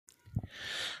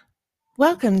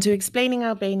Welcome to Explaining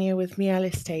Albania with me,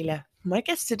 Alice Taylor. My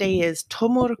guest today is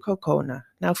Tomor Kokona.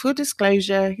 Now, full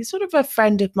disclosure, he's sort of a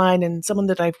friend of mine and someone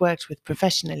that I've worked with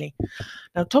professionally.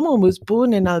 Now, Tomor was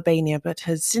born in Albania but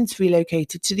has since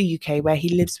relocated to the UK where he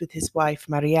lives with his wife,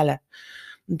 Mariella.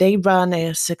 They run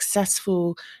a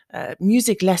successful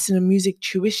music lesson and music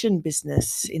tuition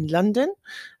business in London,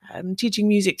 teaching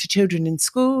music to children in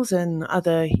schools and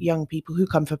other young people who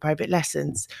come for private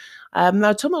lessons.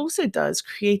 Now, Tom also does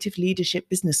creative leadership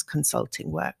business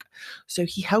consulting work. So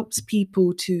he helps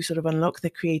people to sort of unlock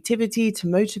their creativity, to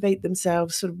motivate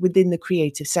themselves sort of within the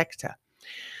creative sector.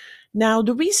 Now,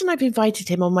 the reason I've invited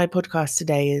him on my podcast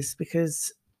today is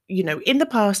because in the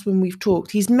past when we've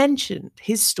talked, he's mentioned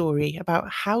his story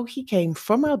about how he came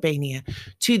from Albania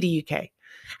to the UK.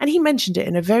 And he mentioned it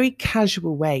in a very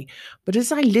casual way. But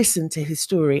as I listened to his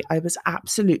story, I was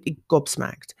absolutely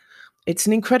gobsmacked. It's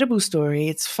an incredible story.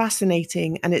 It's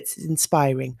fascinating and it's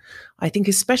inspiring. I think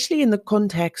especially in the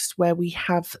context where we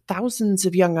have thousands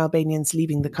of young Albanians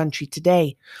leaving the country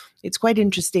today, it's quite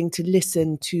interesting to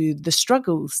listen to the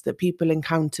struggles that people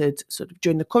encountered sort of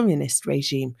during the communist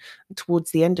regime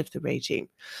towards the end of the regime.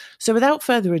 So without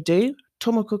further ado,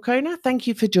 Tomor Kokona, thank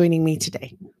you for joining me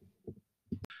today.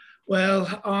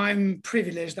 Well, I'm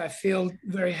privileged. I feel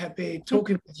very happy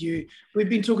talking with you. We've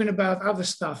been talking about other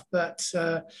stuff, but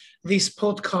this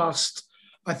podcast,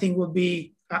 I think, will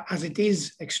be, as it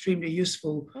is, extremely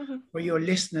useful for your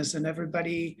listeners and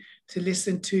everybody to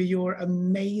listen to your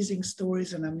amazing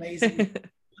stories and amazing,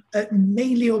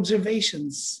 mainly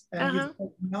observations. And you've got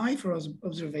an eye for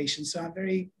observations, so I'm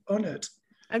very honored.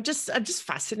 I'm just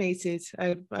fascinated.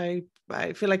 I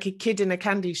feel like a kid in a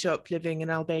candy shop living in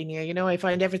Albania. I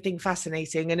find everything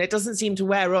fascinating, and it doesn't seem to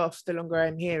wear off the longer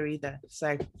I'm here either.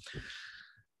 So,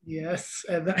 yes,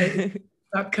 that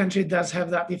country does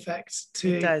have that effect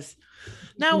too. It does.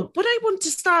 Now, what I want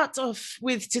to start off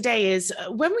with today is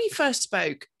when we first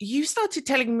spoke, you started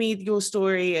telling me your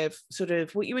story of sort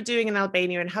of what you were doing in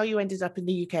Albania and how you ended up in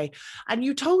the UK, and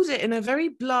you told it in a very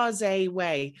blasé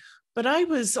way. But I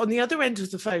was on the other end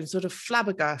of the phone sort of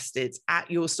flabbergasted at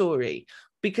your story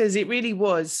because it really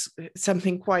was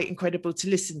something quite incredible to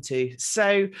listen to.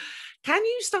 So can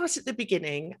you start at the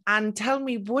beginning and tell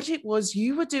me what it was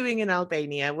you were doing in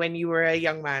Albania when you were a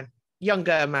younger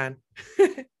man?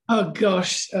 Oh,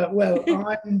 gosh. I've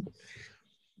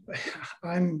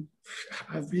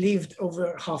lived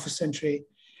over half a century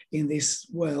in this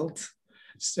world.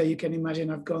 So you can imagine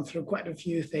I've gone through quite a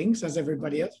few things, as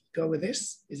everybody else go with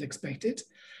this is expected.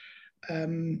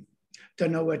 Don't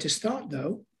know where to start,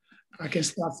 though. I can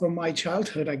start from my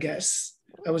childhood, I guess.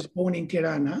 I was born in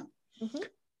Tirana,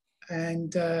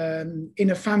 and in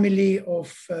a family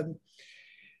of,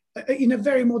 in a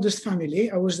very modest family.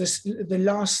 I was the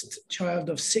last child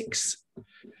of 6.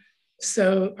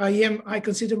 So I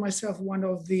consider myself one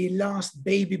of the last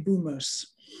baby boomers.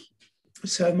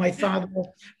 So my father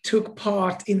took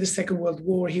part in the Second World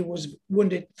War. He was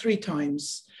wounded 3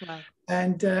 times. Wow.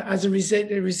 And as a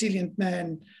resilient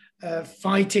man,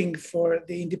 fighting for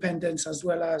the independence as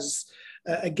well as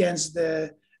against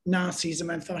the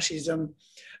Nazism and fascism,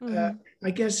 I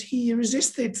guess he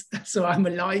resisted. So I'm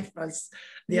alive as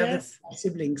the other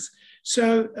siblings.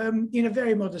 So in a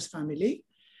very modest family,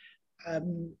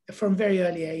 from very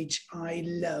early age, I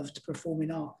loved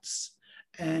performing arts.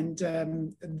 And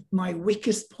my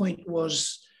weakest point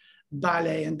was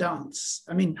ballet and dance.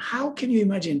 I mean, how can you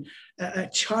imagine a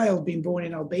child being born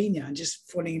in Albania and just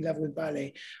falling in love with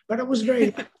ballet? But I was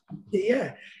very,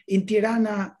 in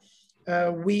Tirana,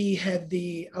 we had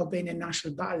the Albanian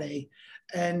National Ballet.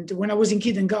 And when I was in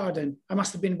kindergarten, I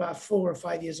must have been about 4 or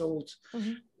 5 years old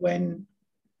when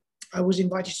I was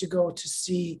invited to go to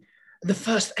see the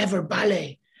first ever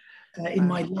ballet in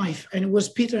my life. And it was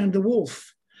Peter and the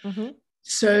Wolf.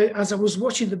 So as I was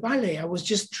watching the ballet, I was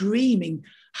just dreaming,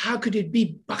 how could it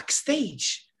be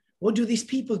backstage? What do these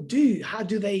people do? How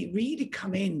do they really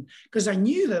come in? Because I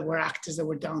knew there were actors, there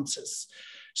were dancers.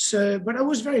 So, but I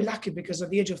was very lucky because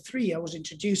at the age of 3, I was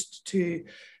introduced to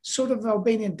sort of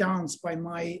Albanian dance by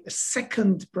my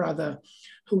second brother,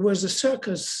 who was a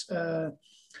circus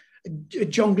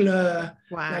jongleur,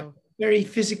 like very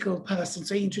physical person.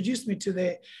 So he introduced me to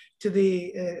the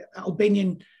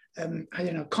Albanian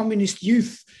communist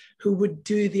youth who would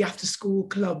do the after-school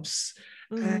clubs.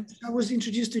 And I was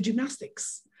introduced to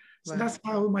gymnastics. So that's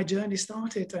how my journey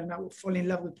started. And I would fall in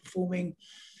love with performing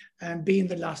and being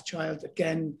the last child.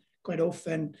 Again, quite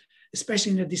often,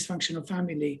 especially in a dysfunctional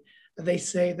family, they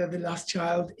say that the last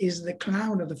child is the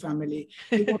clown of the family.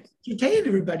 He wants to entertain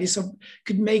everybody, so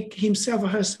could make himself or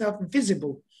herself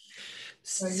visible.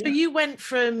 So you went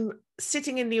from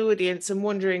sitting in the audience and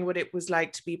wondering what it was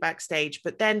like to be backstage.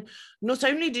 But then not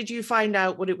only did you find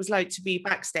out what it was like to be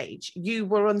backstage, you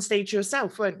were on stage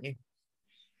yourself, weren't you?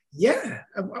 Yeah,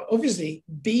 obviously,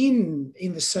 being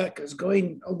in the circus,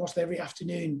 going almost every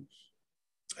afternoon,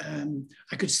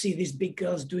 I could see these big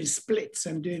girls doing splits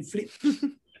and doing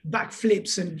back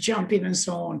flips and jumping and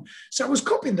so on. So I was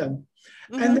copying them.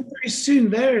 Mm-hmm. And then very soon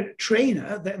their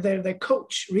trainer, their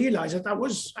coach, realized that I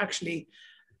was actually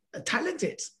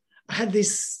talented. I had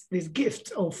this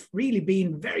gift of really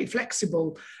being very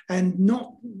flexible and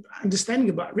not understanding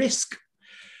about risk.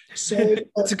 So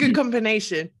it's a good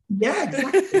combination. Yeah,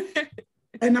 exactly.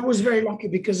 And I was very lucky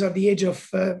because at the age of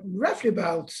roughly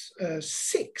about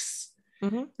 6,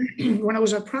 mm-hmm. when I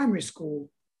was at primary school,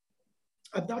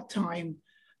 at that time,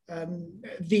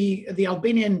 the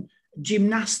Albanian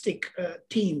gymnastic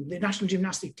team, the national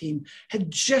gymnastic team, had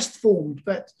just formed,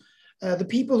 but the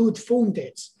people who'd formed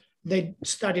it, they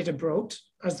studied abroad,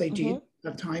 as they did at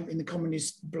that time in the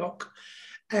communist bloc,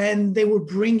 and they were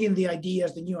bringing the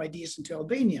new ideas into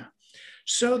Albania.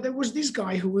 So there was this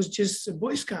guy who was just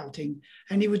Boy Scouting,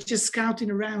 and he was just scouting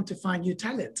around to find new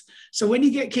talent. So when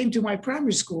he came to my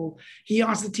primary school, he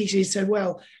asked the teacher, he said,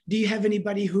 well, do you have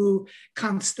anybody who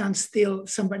can't stand still,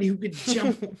 somebody who could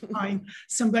jump time,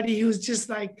 somebody who's just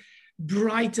like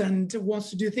bright and wants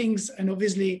to do things? And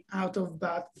obviously out of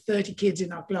about 30 kids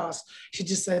in our class, she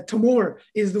just said, Tomor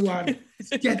is the one.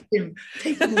 Get him,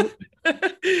 take him away.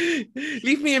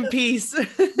 Leave me in peace.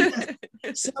 Yes.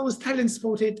 So I was talent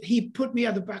spotted. He put me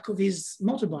at the back of his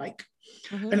motorbike,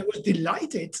 mm-hmm. and I was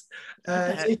delighted.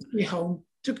 So he took me home,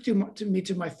 took me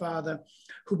to my father,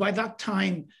 who by that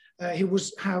time he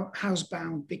was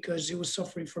housebound because he was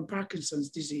suffering from Parkinson's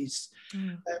disease,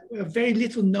 a very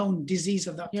little known disease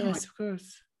of that time. Yes, of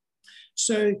course.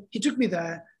 So he took me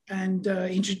there, and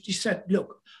he said,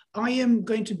 look, I am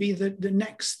going to be the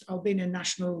next Albanian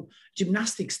national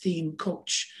gymnastics team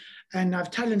coach, and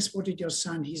I've talent spotted your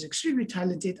son. He's extremely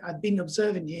talented. I've been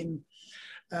observing him,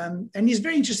 and he's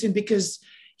very interesting because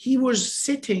he was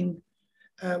sitting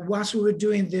whilst we were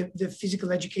doing the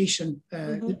physical education.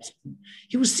 Mm-hmm.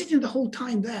 He was sitting the whole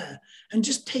time there and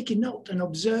just taking note and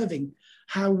observing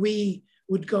how we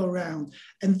would go around.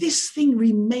 And this thing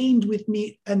remained with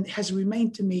me and has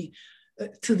remained to me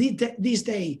to this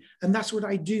day. And that's what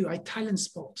I do. I talent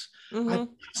spot. Mm-hmm. I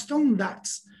passed on that.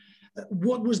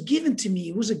 What was given to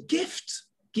me was a gift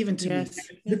given to me.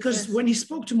 Because when he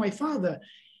spoke to my father,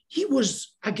 he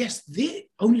was, I guess, the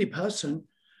only person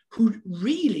who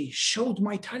really showed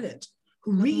my talent,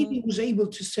 who really was able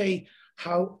to say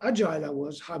how agile I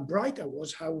was, how bright I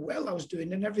was, how well I was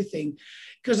doing and everything.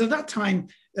 Because at that time,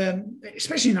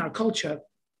 especially in our culture,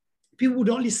 people would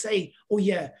only say, oh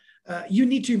yeah, you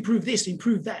need to improve this,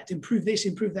 improve that, improve this,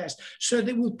 improve that. So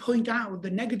they will point out the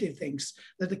negative things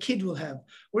that the kid will have,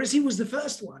 whereas he was the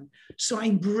first one. So I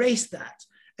embraced that.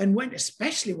 And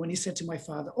especially when he said to my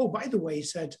father, oh, by the way, he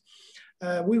said,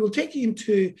 we will take him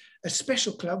to a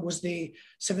special club, was the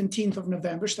 17th of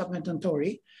November, Stade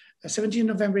Mentontori. 17th of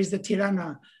November is the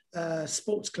Tirana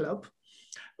Sports Club,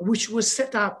 which was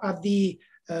set up at the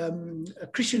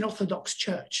Christian Orthodox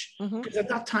Church. Because at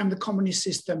that time, the communist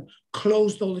system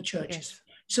closed all the churches. Yes.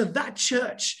 So that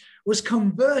church was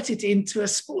converted into a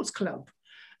sports club.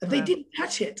 Wow. They didn't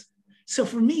touch it. So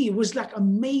for me, it was like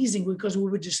amazing because we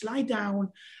would just lie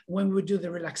down when we would do the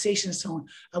relaxation and so on.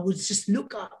 I would just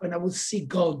look up and I would see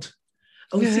God.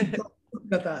 I would see God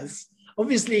look at us.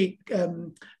 Obviously,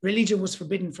 religion was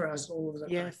forbidden for us all of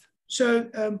that. Yes. So,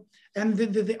 and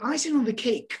the icing on the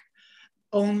cake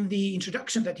on the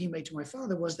introduction that he made to my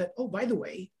father was that, oh, by the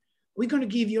way, we're going to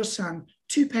give your son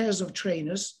 2 pairs of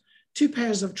trainers, 2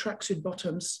 pairs of tracksuit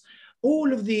bottoms,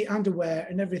 all of the underwear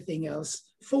and everything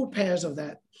else, 4 pairs of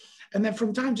that. And then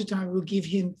from time to time, we'll give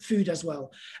him food as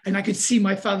well. And I could see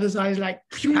my father's eyes like,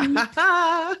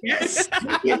 yes.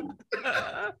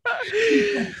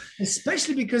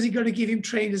 Especially because you're going to give him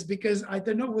trainers, because I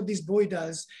don't know what this boy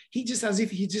does. He just, as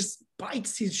if he just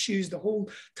bites his shoes the whole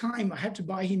time. I had to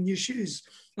buy him new shoes.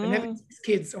 And every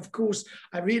kids, of course,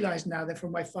 I realize now that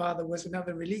from my father was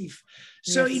another relief.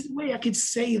 So in a way, I could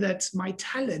say that my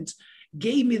talent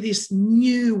gave me this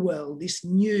new world, this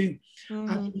new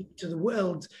avenue to the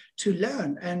world to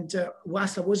learn. And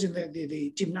whilst I was in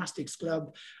the gymnastics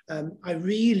club, I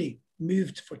really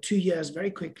moved for 2 years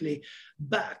very quickly.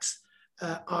 But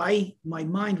my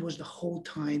mind was the whole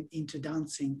time into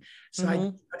dancing. So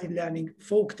I started learning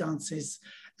folk dances.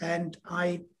 And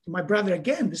my brother,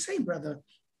 again, the same brother,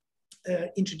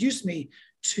 introduced me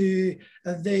to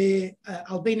the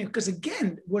Albanian, because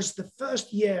again, was the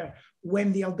first year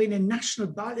when the Albanian National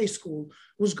Ballet School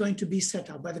was going to be set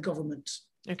up by the government.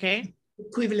 Okay.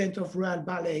 equivalent of Royal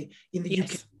Ballet in the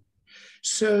UK. Yes.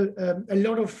 So a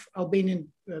lot of Albanian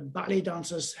ballet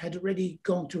dancers had already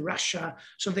gone to Russia.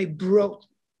 So they brought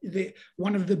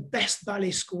one of the best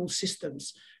ballet school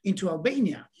systems into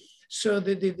Albania. So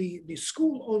the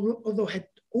school, although had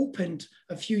opened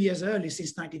a few years early,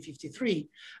 since 1953,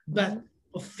 but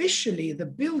officially the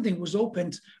building was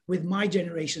opened with my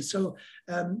generation. So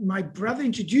my brother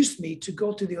introduced me to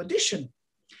go to the audition.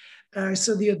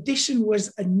 So the audition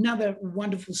was another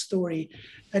wonderful story.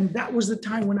 And that was the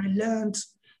time when I learned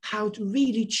how to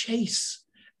really chase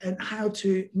and how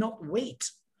to not wait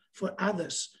for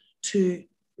others to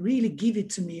really give it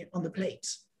to me on the plate.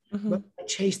 But I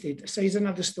chased it. So it's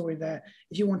another story there.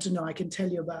 If you want to know, I can tell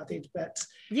you about it. But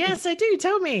yes, I do.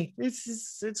 Tell me.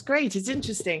 It's great. It's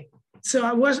interesting.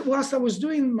 So whilst I was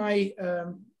doing my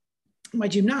my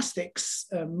gymnastics,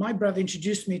 my brother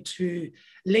introduced me to,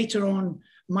 later on,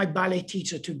 my ballet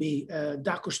teacher to be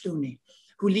Dako Stouni,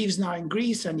 who lives now in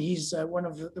Greece, and he's one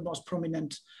of the most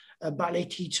prominent ballet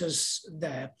teachers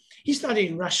there. He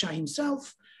studied in Russia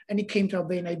himself, and he came to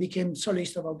Albania. He became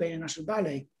soloist of Albanian National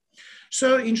Ballet.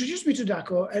 So he introduced me to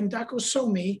Dako, and Dako saw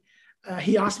me.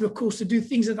 He asked me, of course, to do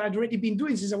things that I'd already been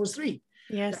doing since I was 3.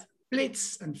 Yes.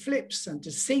 Splits and flips and to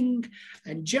sing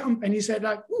and jump. And he said,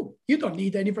 like, oh, you don't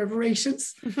need any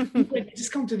preparations.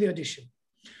 Just come to the audition.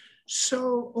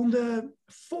 So on the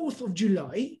 4th of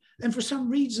July, and for some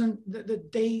reason, the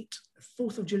date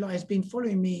 4th of July has been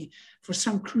following me for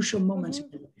some crucial moments in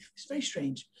my life. It's very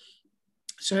strange.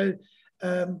 So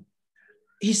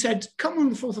he said, come on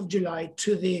the 4th of July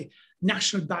to the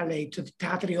National Ballet, to the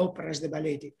Teatri Operas de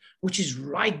Baleti, which is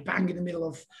right bang in the middle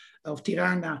of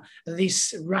Tirana,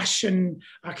 these Russian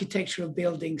architectural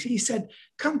buildings. He said,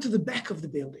 come to the back of the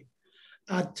building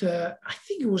at, I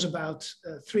think it was about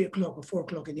 3 o'clock or 4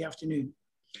 o'clock in the afternoon.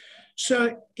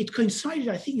 So it coincided,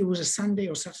 I think it was a Sunday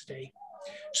or Saturday.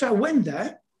 So I went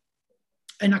there,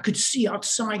 and I could see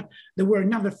outside there were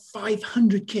another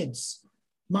 500 kids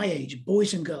my age,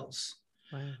 boys and girls.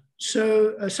 Wow.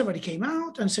 So somebody came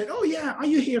out and said, "Oh yeah, are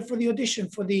you here for the audition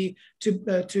for the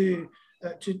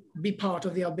to be part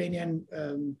of the Albanian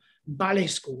ballet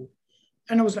school?"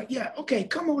 And I was like, "Yeah, okay,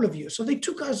 come all of you." So they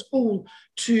took us all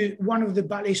to one of the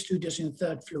ballet studios in the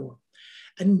 3rd floor.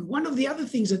 And one of the other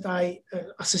things that I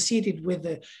associated with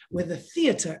the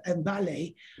theater and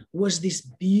ballet was this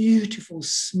beautiful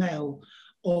smell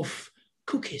of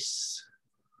cookies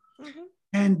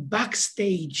and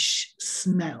backstage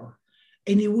smell.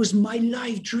 And it was my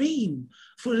life dream.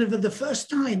 For the first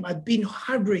time, I'd been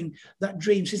harboring that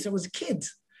dream since I was a kid.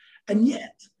 And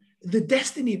yet the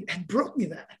destiny had brought me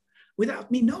there without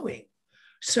me knowing.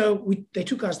 So they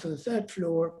took us to the 3rd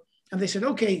floor, and they said,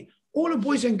 "Okay, all the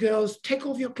boys and girls, take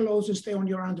off your clothes and stay on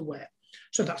your underwear."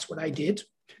 So that's what I did.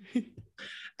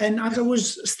 And as I was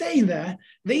staying there,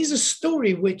 there's a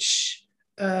story which,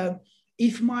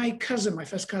 if my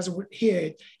first cousin would hear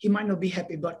it, he might not be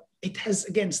happy, but it has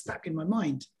again stuck in my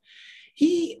mind.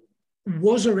 He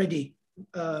was already,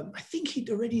 I think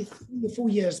he'd already 3 or 4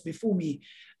 years before me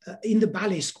in the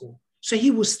ballet school. So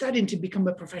he was studying to become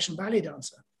a professional ballet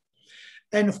dancer.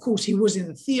 And of course, he was in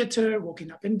the theater,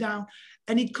 walking up and down.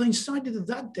 And it coincided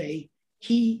that day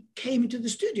he came into the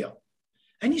studio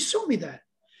and he saw me there.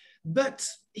 But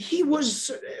he was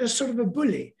a sort of a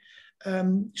bully.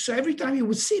 So every time he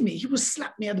would see me, he would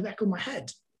slap me at the back of my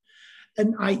head.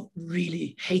 And I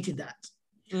really hated that.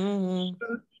 So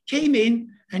he came in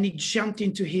and he jumped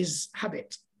into his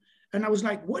habit. And I was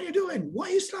like, "What are you doing? Why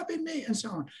are you slapping me?" And so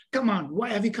on. "Come on, why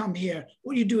have you come here?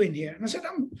 What are you doing here?" And I said,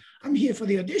 I'm here for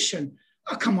the audition."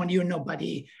 "Oh, come on, you're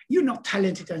nobody. You're not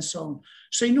talented," and so on.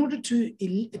 So in order to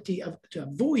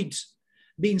avoid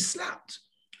being slapped,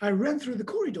 I ran through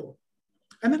the corridor.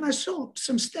 And then I saw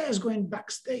some stairs going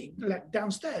backstage, like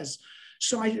downstairs.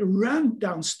 So I ran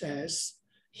downstairs.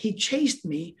 He chased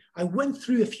me. I went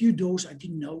through a few doors. I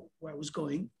didn't know where I was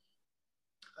going.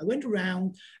 I went around,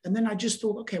 and then I just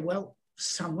thought, okay, well,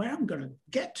 somewhere I'm going to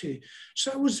get to.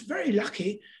 So I was very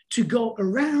lucky to go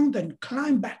around and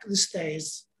climb back the stairs,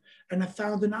 and I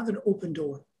found another open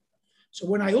door. So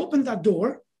when I opened that door,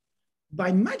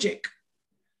 by magic,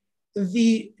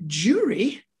 the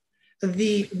jury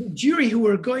who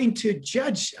were going to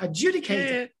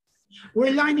adjudicate,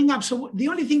 were lining up. So the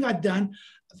only thing I'd done,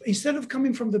 instead of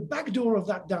coming from the back door of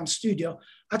that dance studio,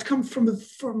 I'd come from the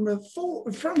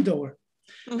front door.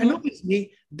 And obviously,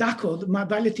 Dako, my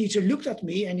ballet teacher, looked at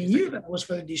me and he knew that I was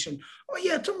for the audition. "Oh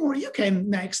yeah, tomorrow you came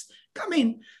next. Come in."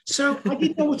 So I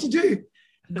didn't know what to do.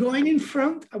 Going in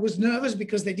front, I was nervous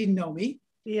because they didn't know me.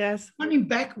 Yes. Running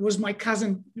back was my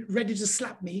cousin ready to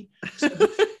slap me. So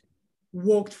I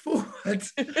walked forward.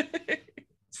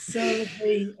 So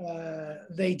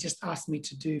they just asked me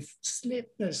to do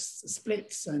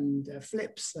splits and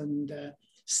flips and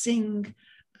sing,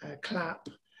 clap.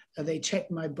 They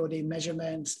checked my body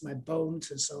measurements, my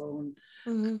bones, and so on.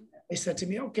 Mm-hmm. They said to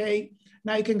me, "Okay,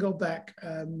 now you can go back.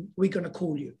 We're going to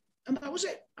call you," and that was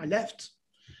it. I left.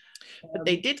 But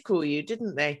they did call you,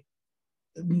 didn't they?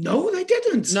 No, they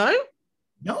didn't. No?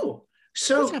 No.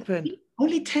 So what happened?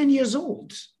 Only 10 years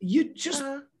old. You just,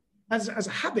 Uh, as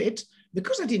a habit,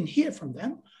 because I didn't hear from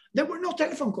them, there were no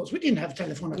telephone calls. We didn't have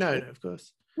telephone at home. no, of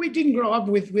course. We didn't grow up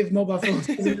with mobile phones.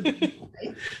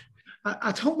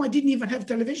 At home, I didn't even have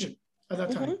television at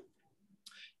that time.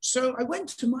 So I went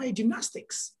to my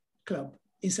gymnastics club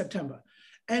in September.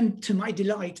 And to my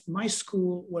delight, my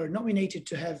school were nominated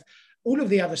to have all of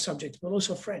the other subjects, but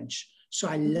also French. So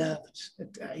I learned,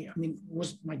 it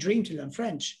was my dream to learn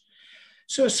French.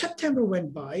 So September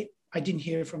went by, I didn't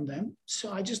hear from them.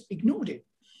 So I just ignored it.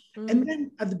 And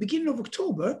then at the beginning of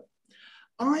October,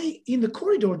 in the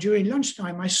corridor during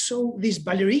lunchtime, I saw this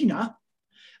ballerina,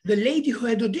 the lady who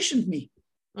had auditioned me.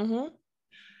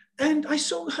 And I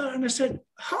saw her and I said,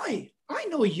 "Hi, I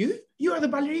know you. You are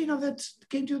the ballerina that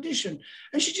came to audition."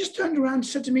 And she just turned around and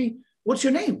said to me, "What's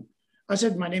your name?" I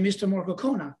said, "My name is Tomoko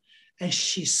Kona." And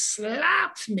she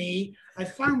slapped me. I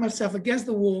found myself against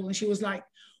the wall and she was like,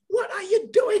 "What are you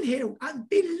doing here? I've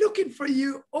been looking for you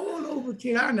all over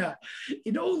Tirana,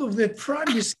 in all of the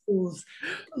primary schools.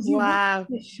 Wow.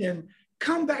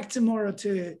 Come back tomorrow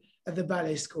to the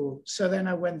ballet school." So then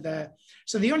I went there.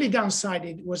 So the only downside,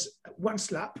 it was one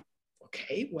slap.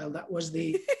 Okay, well, that was the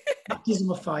baptism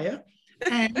of fire.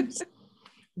 And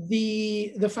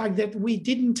the fact that we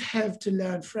didn't have to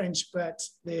learn French, but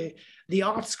the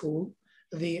art school,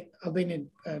 the Albanian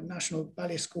National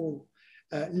Ballet School,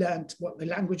 learned what the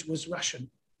language was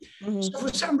Russian. So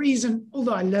for some reason,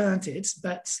 although I learned it,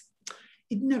 but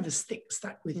it never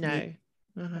stuck with me.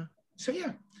 So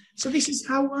yeah, so this is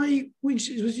how I was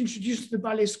introduced to the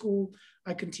ballet school.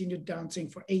 I continued dancing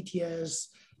for 8 years.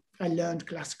 I learned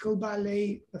classical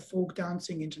ballet, folk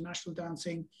dancing, international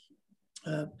dancing,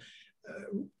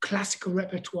 classical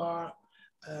repertoire,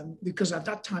 because at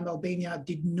that time Albania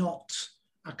did not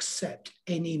accept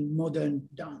any modern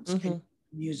dance, any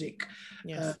music.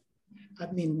 Yes.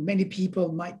 Many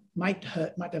people might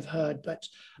have heard, but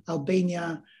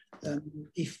Albania,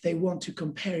 if they want to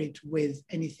compare it with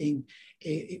anything,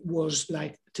 it was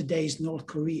like today's North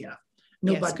Korea.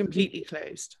 Nobody completely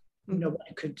closed.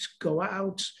 Nobody could go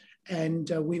out, and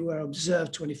we were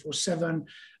observed 24/7.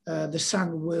 The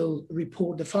son will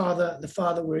report the father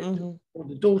will report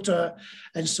the daughter,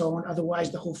 and so on. Otherwise,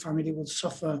 the whole family will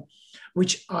suffer,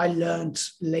 which I learned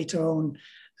later on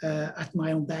at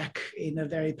my own back in a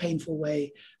very painful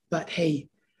way. But hey,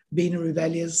 being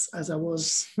rebellious as I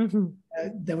was,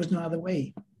 there was no other way.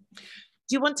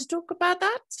 Do you want to talk about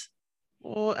that?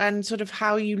 And sort of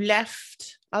how you left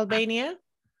Albania?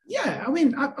 Yeah,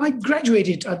 I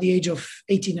graduated at the age of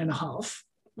 18 and a half.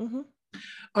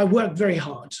 I worked very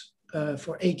hard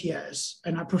for 8 years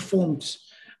and I performed.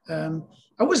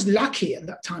 I was lucky at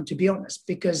that time, to be honest,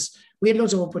 because we had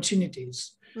lots of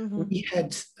opportunities.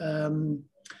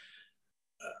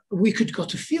 We could go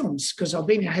to films because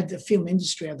Albania had the film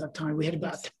industry at that time. We had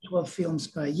about 12 films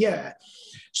per year.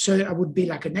 So I would be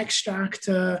like an extra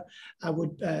actor.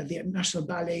 The National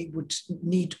Ballet would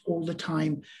need all the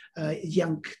time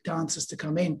young dancers to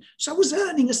come in. So I was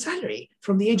earning a salary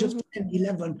from the age of 10,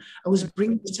 11. I was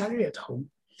bringing the salary at home.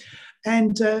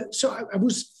 And so I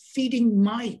was feeding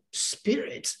my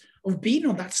spirit of being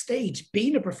on that stage,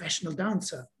 being a professional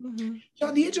dancer. So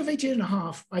at the age of 18 and a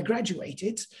half, I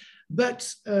graduated. But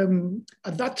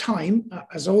at that time,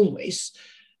 as always,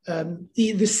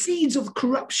 the seeds of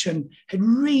corruption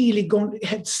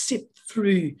had seeped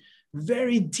through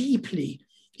very deeply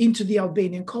into the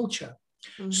Albanian culture.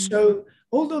 So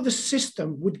although the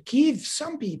system would give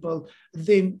some people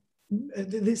there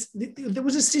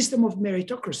was a system of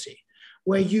meritocracy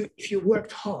where if you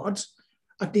worked hard,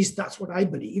 at least that's what I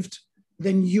believed,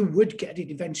 then you would get it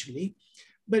eventually.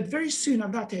 But very soon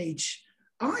at that age,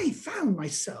 I found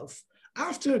myself,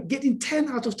 after getting 10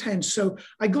 out of 10, so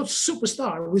I got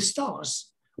superstar with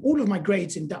stars, all of my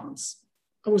grades in dance,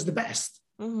 I was the best.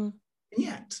 And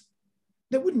yet,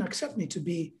 they wouldn't accept me to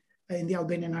be in the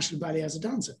Albanian National Ballet as a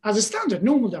dancer, as a standard,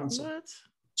 normal dancer. What?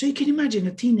 So you can imagine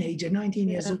a teenager, 19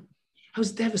 years old, I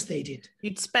was devastated.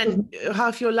 You'd spent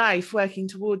half your life working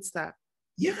towards that.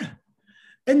 Yeah.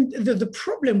 And the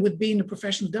problem with being a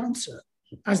professional dancer,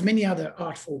 as many other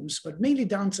art forms, but mainly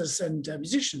dancers and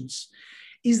musicians,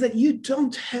 is that you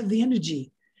don't have the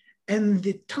energy and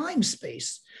the time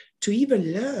space to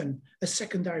even learn a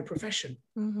secondary profession.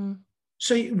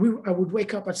 So I would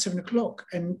wake up at 7 o'clock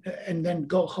and then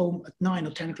go home at 9 or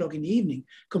 10 o'clock in the evening,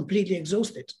 completely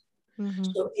exhausted. Mm-hmm.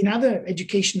 So in other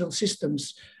educational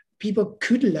systems, people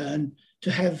could learn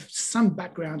to have some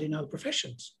background in other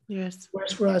professions. Yes.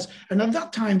 Whereas for us, and at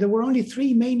that time, there were only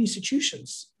 3 main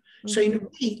institutions. Mm-hmm. So in a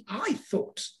way, I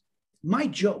thought my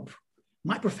job,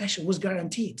 my profession was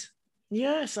guaranteed.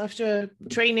 Yes, after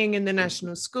training in the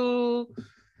national school.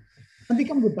 And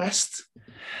become the best.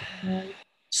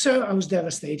 So I was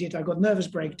devastated. I got nervous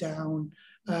breakdown.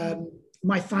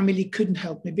 My family couldn't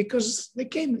help me because they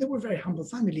were a very humble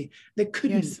family. They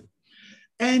couldn't. Yes.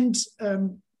 And,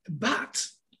 but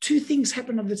 2 things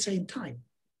happened at the same time.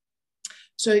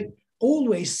 So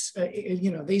always,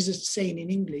 there's a saying in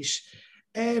English,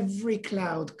 every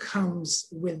cloud comes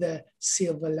with a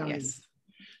silver lining. Yes.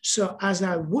 So as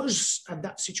I was at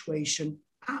that situation,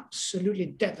 absolutely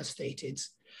devastated,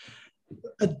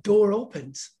 a door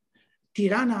opened.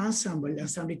 Tirana Ensemble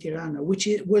Tirana, which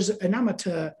was an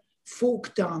amateur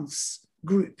folk dance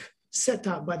group set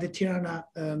up by the Tirana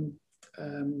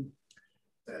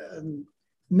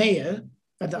mayor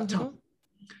at that time.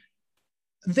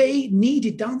 They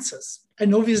needed dancers.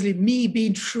 And obviously me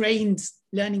being trained,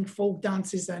 learning folk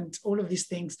dances and all of these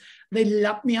things, they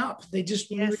lapped me up. They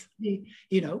just really,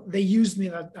 they used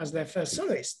me as their first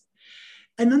soloist.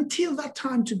 And until that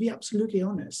time, to be absolutely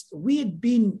honest, we had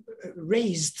been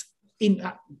raised in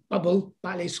that bubble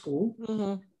ballet school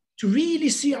to really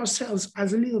see ourselves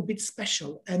as a little bit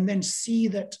special, and then see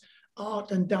that art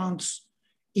and dance,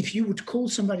 if you would call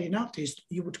somebody an artist,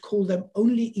 you would call them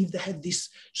only if they had this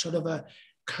sort of a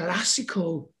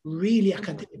classical, really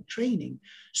academic training.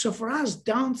 So for us,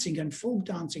 dancing and folk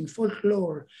dancing,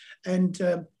 folklore and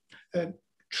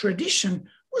tradition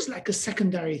was like a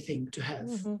secondary thing to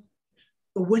have.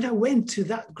 But when I went to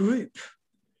that group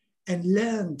and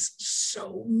learned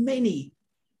so many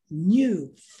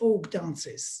new folk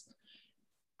dances,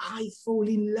 I fall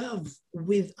in love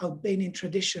with Albanian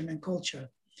tradition and culture.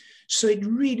 So it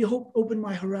really opened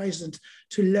my horizon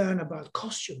to learn about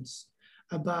costumes,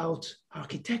 about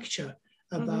architecture,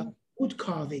 about wood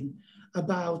carving,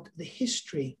 about the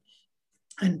history,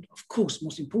 and of course,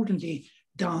 most importantly,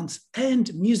 dance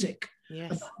and music.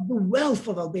 Yes. About the wealth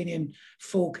of Albanian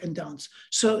folk and dance.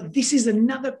 So this is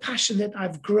another passion that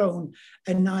I've grown,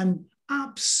 and I'm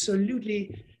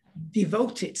absolutely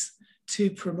devoted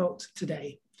to promote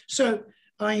today. So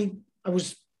I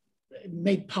was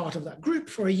made part of that group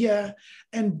for a year,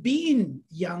 and being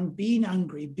young, being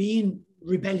angry, being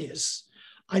rebellious,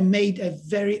 I made a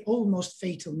very almost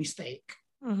fatal mistake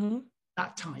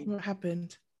that time. What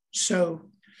happened? So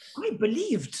I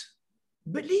believed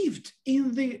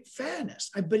in the fairness.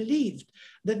 I believed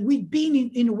that we'd been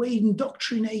in a way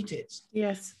indoctrinated.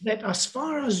 Yes. That as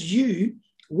far as you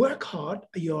work hard,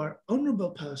 you're an honorable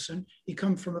person, you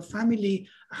come from a family,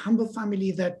 a humble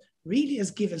family that really has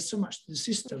given so much to the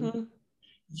system,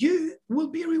 you will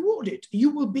be rewarded. You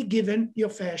will be given your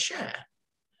fair share.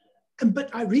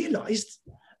 But I realized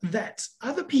that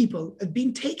other people had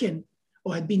been taken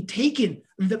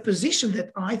the position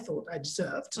that I thought I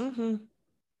deserved,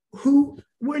 who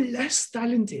were less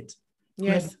talented,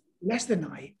 yes, less than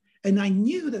I. And I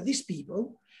knew that these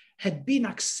people had been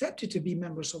accepted to be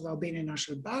members of Albanian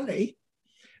National Ballet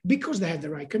because they had the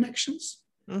right connections,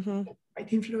 right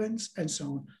influence, and so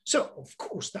on. So, of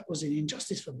course, that was an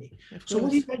injustice for me. So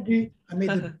what did I do? I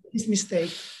made this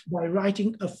mistake by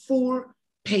writing a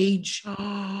 4-page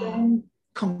long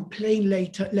complaint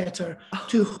letter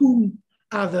to whom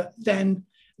other than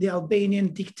the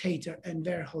Albanian dictator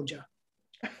Enver Hoxha.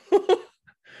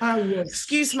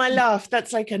 Excuse my laugh.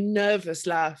 That's like a nervous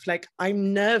laugh. Like,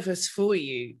 I'm nervous for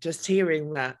you just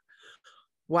hearing that.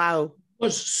 Wow. I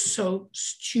was so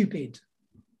stupid,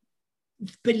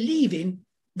 believing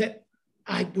that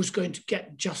I was going to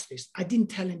get justice. I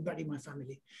didn't tell anybody in my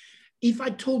family. If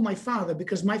I told my father,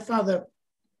 because my father,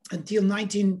 until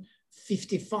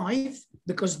 1955,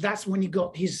 because that's when he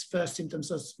got his first symptoms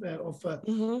of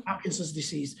Parkinson's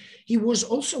disease. He was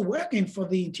also working for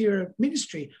the Interior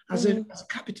Ministry as a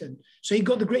captain. So he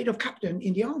got the grade of captain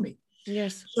in the army.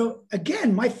 Yes. So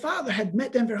again, my father had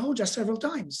met Enver Hoxha several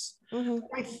times.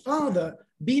 My father,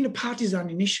 being a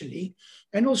partisan initially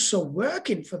and also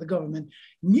working for the government,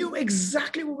 knew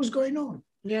exactly what was going on.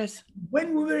 Yes.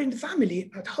 When we were in the family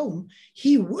at home,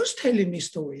 he was telling me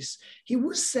stories. He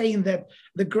was saying that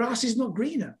the grass is not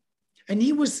greener. And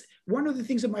he was, one of the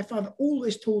things that my father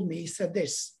always told me, he said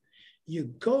this: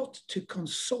 you got to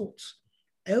consult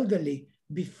elderly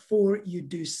before you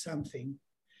do something.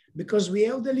 Because we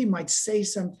elderly might say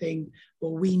something,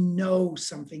 but we know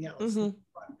something else.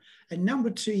 And number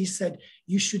 2, he said,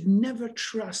 you should never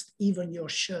trust even your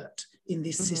shirt. in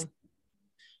this Mm-hmm. system.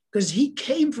 Because he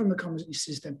came from the communist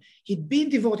system. He'd been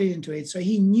devoted into it, so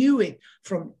he knew it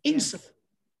from inside. Yes.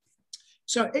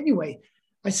 So anyway,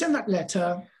 I sent that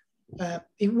letter.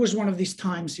 It was one of these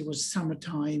times, it was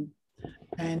summertime.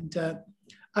 And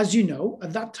as you know,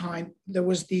 at that time, there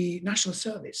was the national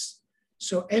service.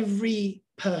 So every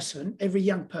person, every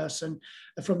young person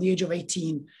from the age of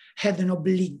 18 had an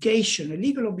obligation, a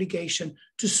legal obligation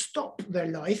to stop their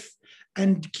life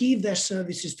and give their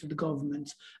services to the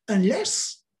government,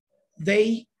 unless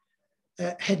they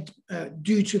had,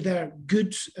 due to their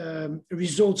good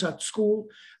results at school,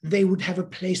 they would have a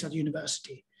place at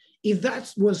university. If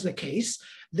that was the case,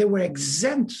 they were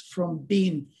exempt from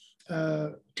being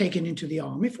taken into the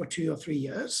army for 2 or 3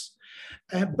 years,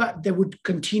 but they would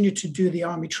continue to do the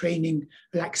army training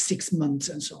like 6 months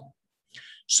and so on.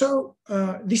 So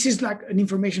this is like an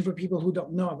information for people who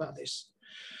don't know about this.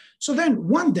 So then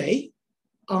one day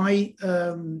I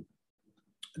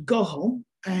go home,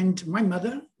 and my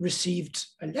mother received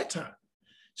a letter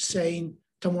saying,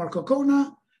 Tomor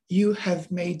Kokona, you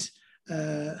have made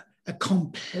a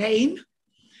complaint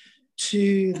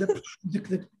to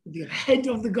the head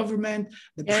of the government,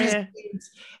 the president,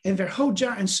 Enver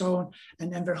Hoxha, and so on.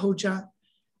 And Enver Hoxha,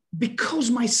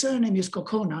 because my surname is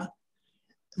Kokona,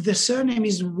 the surname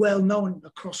is well known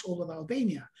across all of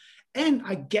Albania. And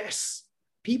I guess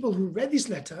people who read this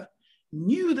letter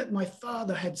knew that my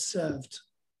father had served.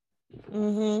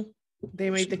 Mm-hmm. They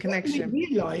made the connection. They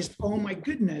realized, oh my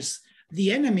goodness,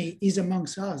 the enemy is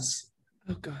amongst us.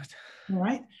 Oh God. All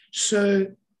right. So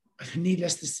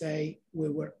needless to say, we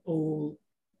were all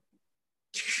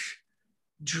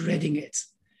dreading it.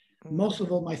 Most of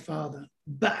all my father.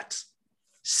 But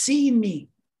seeing me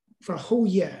for a whole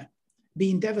year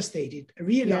being devastated, I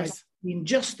realized the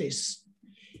injustice.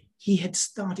 He had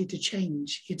started to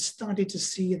change. He'd started to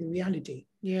see the reality.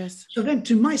 Yes. So then,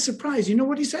 to my surprise, you know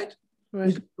what he said? Right.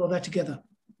 We got that together.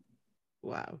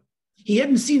 Wow. He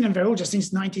hadn't seen Enver Hoxha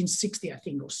since 1960, I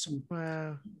think, or something.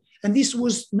 Wow. And this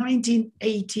was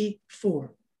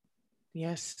 1984.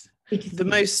 Yes. 83. The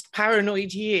most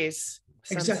paranoid years.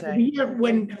 Exactly. The year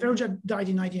when Enver Hoxha died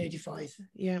in 1985.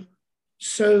 Yeah.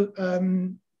 So,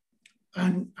 and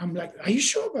I'm like, are you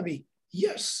sure, Bobby?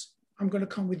 Yes, I'm going to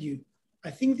come with you. I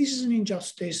think this is an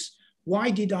injustice. Why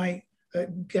did I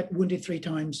get wounded 3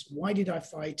 times? Why did I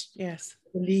fight? Yes.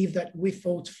 I believe that we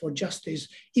fought for justice.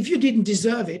 If you didn't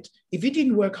deserve it, if you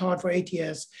didn't work hard for 8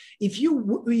 years, if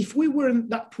we weren't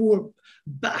that poor,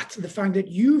 but the fact that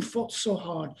you fought so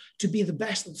hard to be the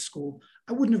best at school,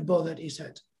 I wouldn't have bothered, he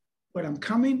said. But I'm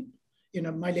coming. You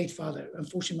know, my late father,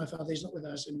 unfortunately, my father is not with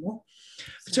us anymore.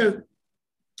 So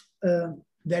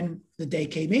then the day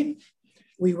came in.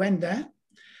 We went there.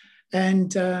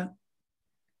 And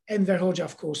Enver Hoxha,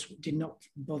 of course, did not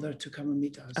bother to come and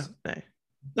meet us. Oh, no.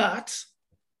 But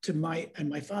to my and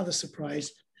my father's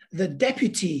surprise, the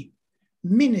deputy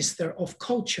minister of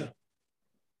culture,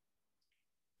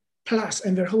 plus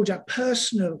Enver Hoxha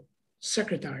personal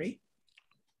secretary,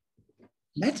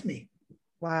 met me.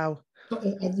 Wow.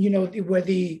 You know, where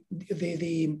the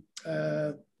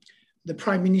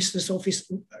prime minister's office,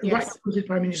 right opposite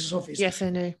prime minister's office. Yes, I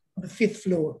know. On the 5th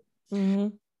floor. Mm-hmm.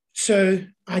 So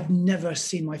I'd never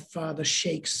seen my father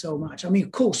shake so much. I mean,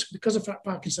 of course, because of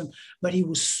Parkinson, but he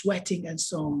was sweating and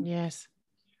so on. Yes.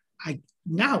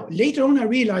 Later on, I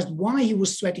realized why he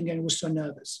was sweating and he was so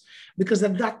nervous. Because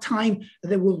at that time,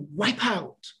 they will wipe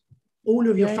out all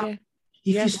of your family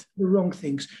if you say the wrong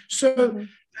things. So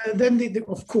then,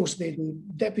 of course, the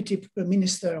deputy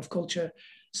minister of culture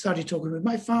started talking with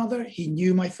my father. He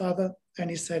knew my father and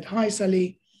he said, "Hi,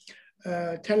 Sally.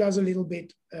 Tell us a little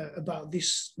bit about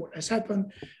this, what has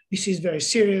happened. This is very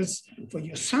serious for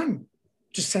your son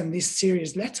to send this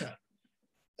serious letter.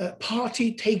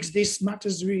 Party takes this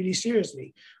matters really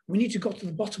seriously. We need to go to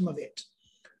the bottom of it.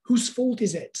 Whose fault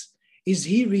is it? Is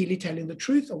he really telling the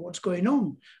truth or what's going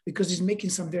on? Because he's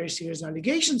making some very serious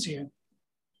allegations here."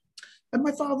 And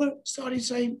my father started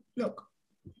saying, look,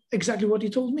 exactly what he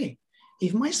told me.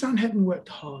 If my son hadn't worked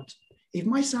hard, if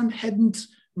my son hadn't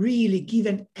really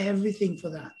given everything for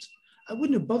that, I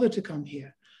wouldn't have bothered to come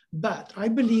here. But I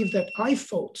believe that I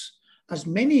fought, as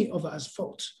many of us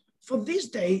fought, for this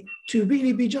day to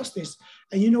really be justice.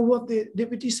 And you know what the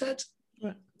deputy said?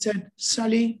 What? He said,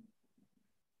 "Sally,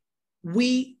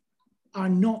 we are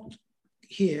not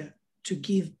here to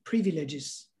give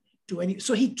privileges to any."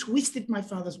 So he twisted my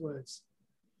father's words.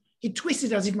 He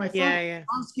twisted as if my father was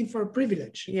asking for a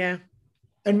privilege. Yeah.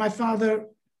 And my father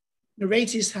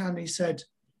raised his hand and he said,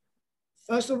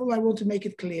 "First of all, I want to make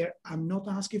it clear, I'm not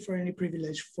asking for any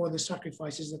privilege for the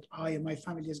sacrifices that I and my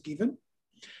family has given.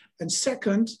 And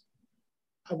second,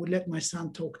 I would let my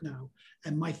son talk now.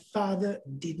 And my father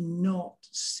did not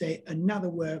say another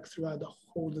word throughout the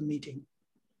whole of the meeting.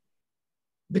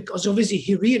 Because obviously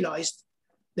he realized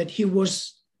that he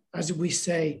was, as we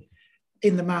say,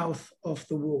 in the mouth of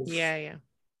the wolf. Yeah, yeah.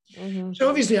 Mm-hmm. So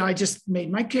obviously I just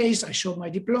made my case. I showed my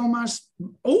diplomas,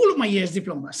 all of my year's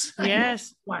diplomas.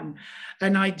 Yes. One.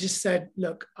 And I just said,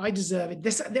 look, I deserve it.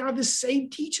 They are the same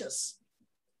teachers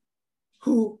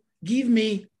who give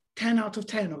me 10 out of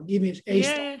 10 or give me a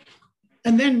star. Yeah.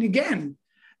 And then again,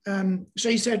 so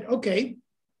he said, okay,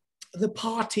 the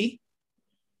party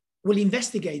will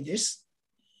investigate this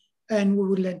and we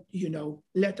will let you know,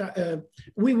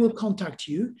 we will contact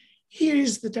you. Here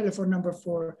is the telephone number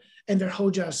for Enver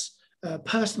Hoxha's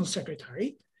personal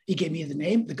secretary. He gave me the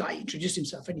name, the guy introduced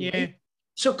himself anyway. Yeah.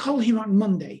 So call him on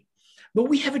Monday. But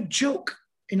we have a joke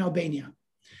in Albania.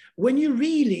 When you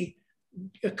really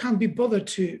can't be bothered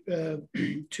to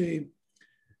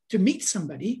meet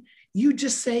somebody, you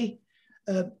just say,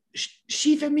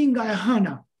 Shife minga e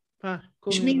hana.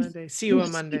 Which means Monday. See you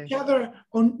on Monday. Each other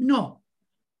on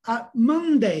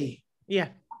Monday. Yeah.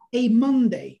 A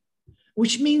Monday,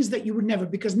 which means that you would never,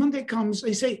 because Monday comes,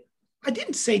 they say, I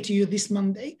didn't say to you this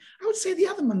Monday, I would say the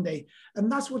other Monday. And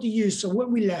that's what he used. So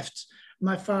when we left,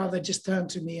 my father just turned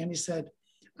to me and he said,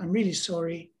 I'm really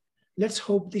sorry. Let's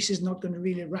hope this is not going to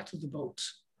really rattle the boat.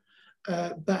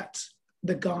 But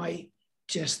the guy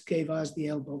just gave us the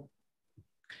elbow.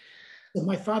 So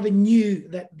my father knew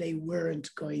that they weren't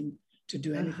going to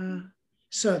do anything.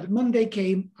 So the Monday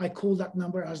came, I called that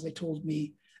number as they told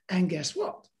me, and guess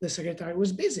what? The secretary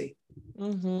was busy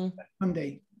that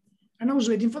Monday. And I was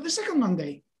waiting for the second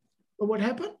Monday. But what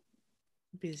happened?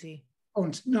 Busy.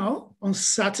 On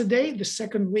Saturday, the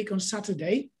second week on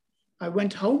Saturday, I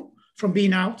went home from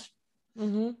being out.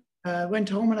 Went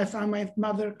home and I found my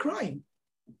mother crying.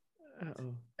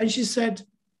 Uh-oh. And she said,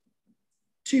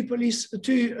 two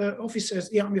officers,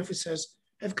 the army officers,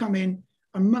 have come in.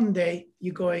 On Monday,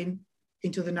 you're going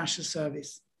into the national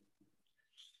service.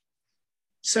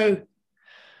 So,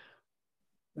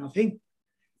 nothing.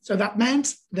 So that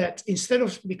meant that instead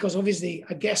of, because obviously,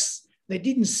 I guess they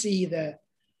didn't see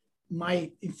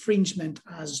my infringement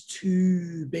as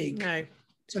too big. No.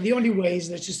 So the only way is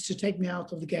just to take me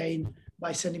out of the game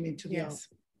by sending me to the army.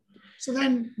 So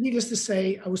then, needless to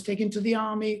say, I was taken to the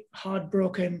army,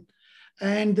 heartbroken.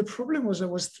 And the problem was I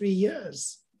was 3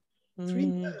 years. 3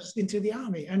 years into the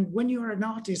army. And when you're an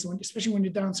artist, especially when you're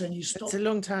a dancer and you stop. It's a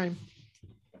long time.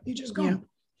 You just gone. Yeah.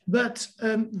 But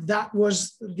that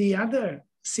was the other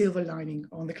silver lining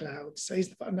on the cloud. So it's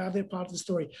another part of the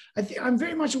story. I'm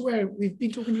very much aware we've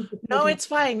been talking to you. No, it's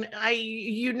fine.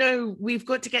 We've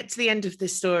got to get to the end of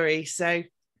this story. So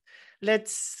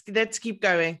let's keep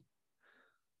going.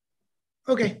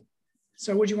 Okay.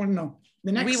 So what do you want to know?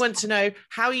 We want to know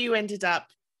how you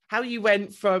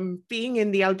went from being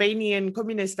in the Albanian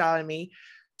Communist Army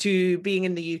to being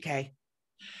in the UK.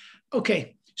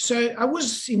 Okay, so I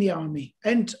was in the army.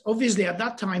 And obviously at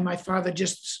that time, my father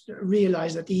just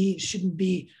realized that he shouldn't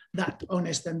be that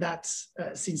honest and that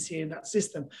sincere in that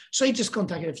system. So he just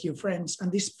contacted a few friends.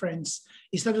 And these friends,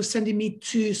 instead of sending me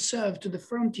to serve to the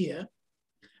frontier,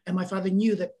 and my father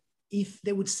knew that if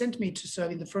they would send me to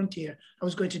serve in the frontier, I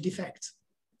was going to defect.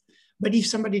 But if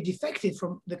somebody defected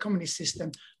from the communist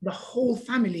system, the whole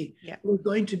family were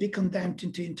going to be condemned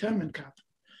into internment camp.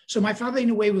 So my father, in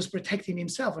a way, was protecting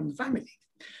himself and the family.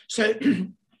 So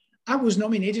I was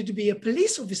nominated to be a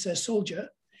police officer, soldier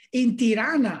in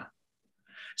Tirana.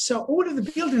 So all of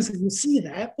the buildings that you see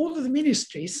there, all of the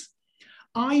ministries,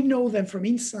 I know them from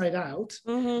inside out,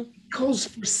 because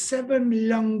for 7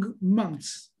 long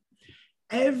months,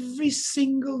 every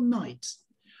single night,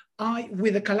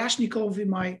 with a Kalashnikov in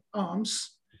my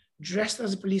arms, dressed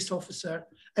as a police officer,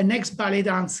 an ex-ballet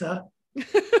dancer,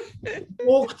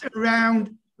 walked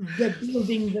around the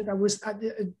building that I was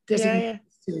designated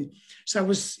to. So I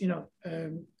was,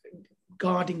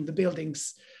 guarding the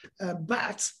buildings.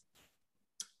 But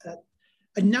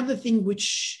another thing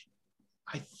which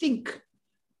I think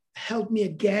helped me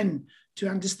again to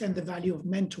understand the value of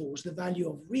mentors, the value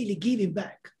of really giving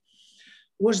back,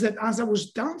 was that as I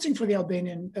was dancing for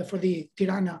the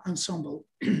Tirana ensemble,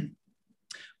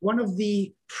 one of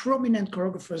the prominent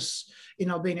choreographers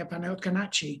in Albania, Panayot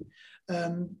Kanachi,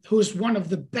 who's one of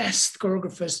the best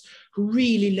choreographers who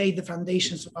really laid the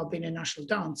foundations of Albanian national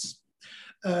dance,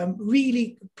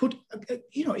 really put,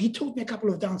 he taught me a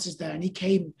couple of dances there, and he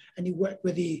came and he worked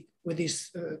with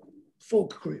his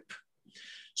folk group.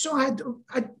 So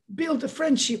I built a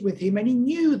friendship with him, and he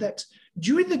knew that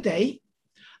during the day,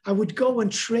 I would go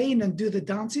and train and do the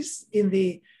dances in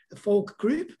the folk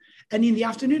group. And in the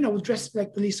afternoon, I would dress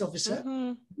like police officer,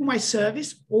 do my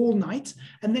service all night,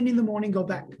 and then in the morning go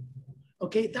back.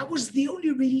 Okay, that was the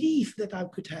only relief that I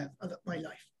could have of my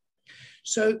life.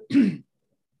 So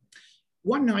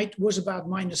one night was about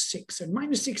 -6, and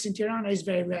 -6 in Tirana is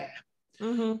very rare.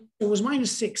 It was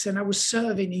 -6, and I was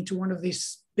serving into one of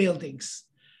these buildings,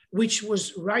 which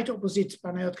was right opposite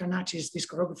Panayot Kanachi's, this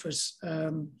choreographer's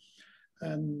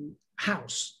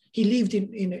house. He lived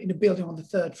in a building on the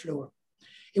 3rd floor.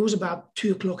 It was about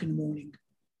 2 o'clock in the morning.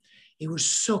 It was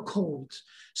so cold.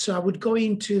 So I would go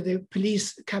into the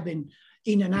police cabin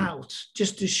in and out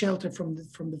just to shelter from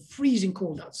the freezing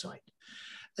cold outside.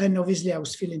 And obviously I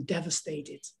was feeling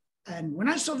devastated. And when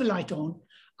I saw the light on,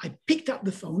 I picked up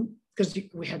the phone, because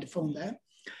we had the phone there,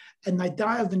 and I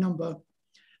dialed the number.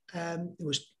 It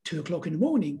was 2 o'clock in the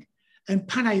morning. And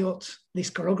Panayot, this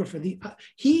choreographer,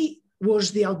 he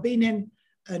was the Albanian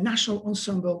national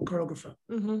ensemble choreographer.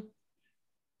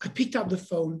 I picked up the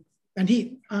phone and he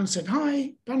answered,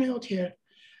 "Hi, Panayot here."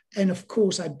 And of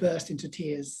course I burst into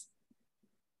tears.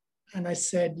 And I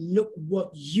said, "Look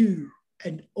what you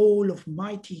and all of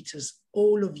my teachers,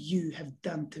 all of you have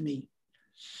done to me.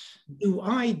 Do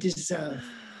I deserve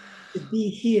to be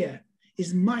here?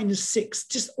 Is -6,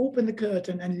 just open the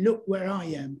curtain and look where I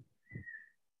am."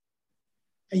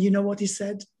 And you know what he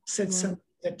said? Said something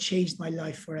that changed my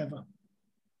life forever.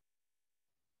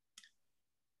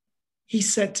 He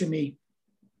said to me,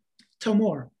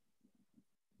 "Tomor,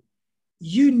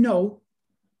 you know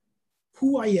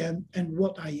who I am and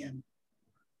what I am."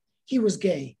 He was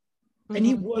gay, and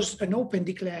he was an open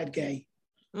declared gay.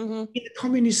 In the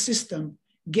communist system,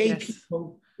 gay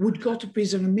people would go to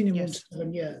prison a minimum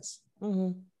 7 years.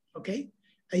 Okay?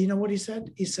 And you know what he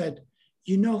said? He said,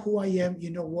 "You know who I am,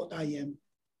 you know what I am."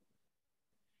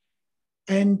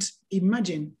 And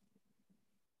imagine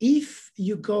if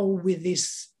you go with this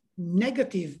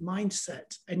negative mindset,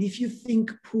 and if you think,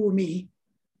 "Poor me,"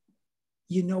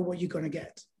 you know what you're going to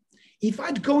get. If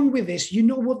I'd gone with this, you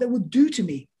know what they would do to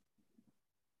me.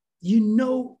 You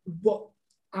know what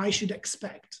I should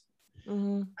expect.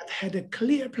 I'd had a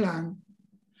clear plan,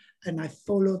 and I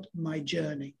followed my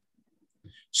journey.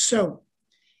 So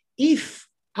if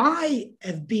I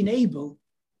have been able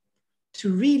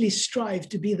to really strive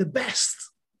to be the best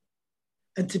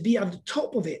and to be at the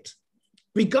top of it,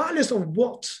 regardless of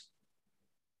what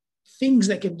things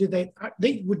they can do,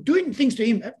 they were doing things to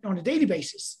him on a daily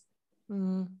basis.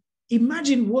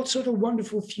 Imagine what sort of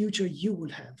wonderful future you will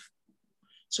have.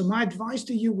 So my advice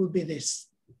to you will be this: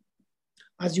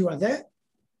 as you are there,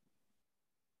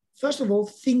 first of all,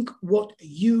 think what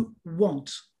you want.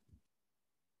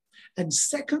 And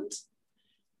second,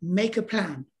 make a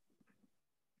plan.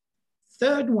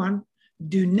 Third one,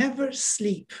 do never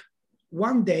sleep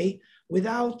one day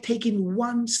without taking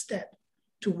one step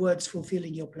towards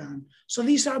fulfilling your plan. So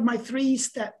these are my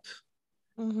 3-step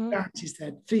plans, he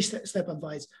said, 3-step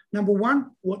advice. Number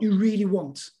 1, what you really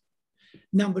want.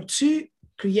 Number 2,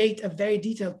 create a very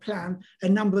detailed plan.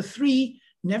 And number 3,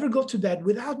 never go to bed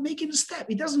without making a step.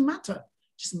 It doesn't matter.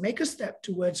 Just make a step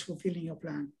towards fulfilling your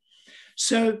plan.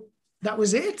 So that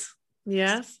was it.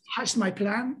 Yes. That's my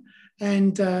plan.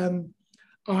 And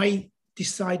I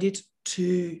decided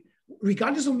to,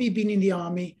 regardless of me being in the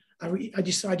army, I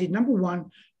decided, number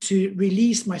 1, to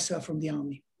release myself from the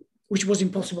army, which was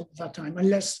impossible at that time,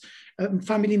 unless a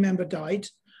family member died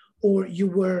or you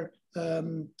were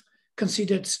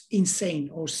considered insane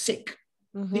or sick.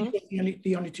 These were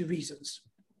the only 2 reasons.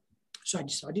 So I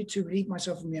decided to release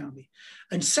myself from the army.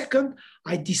 And second,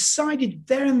 I decided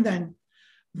there and then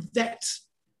that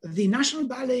the National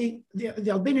Ballet,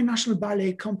 the Albanian National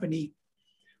Ballet Company,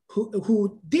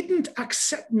 who didn't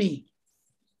accept me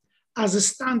as a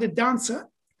standard dancer,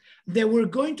 they were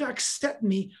going to accept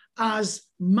me as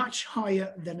much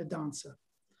higher than a dancer.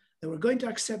 They were going to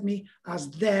accept me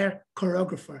as their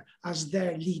choreographer, as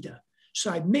their leader. So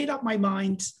I made up my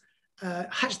mind,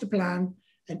 hatched the plan,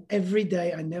 and every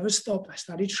day I never stopped. I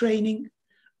started training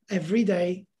every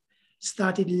day,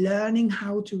 started learning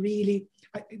how to really,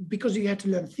 because you had to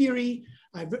learn theory,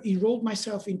 I enrolled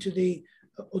myself into the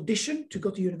audition to go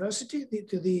to university,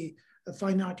 to the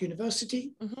Fine Art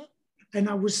University. And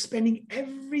I was spending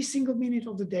every single minute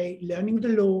of the day learning the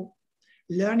law,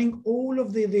 learning all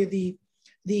of the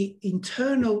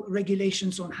internal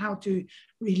regulations on how to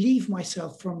relieve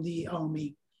myself from the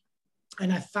army.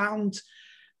 And I found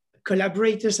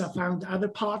collaborators, I found other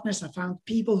partners, I found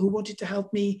people who wanted to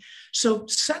help me. So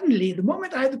suddenly, the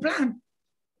moment I had the plan,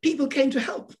 people came to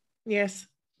help. Yes.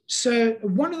 So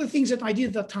one of the things that I did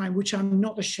at that time, which I'm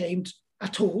not ashamed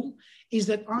at all, is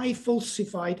that I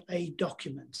falsified a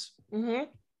document.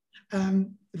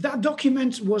 That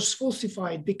document was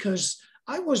falsified because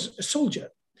I was a soldier.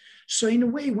 So in a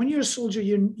way, when you're a soldier,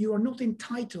 you are not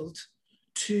entitled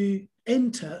to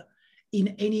enter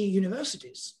in any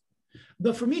universities.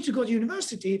 But for me to go to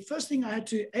university, first thing I had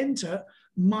to enter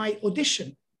my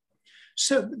audition.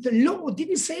 So the law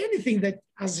didn't say anything that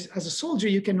as a soldier,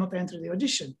 you cannot enter the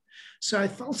audition. So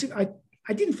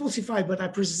I didn't falsify, but I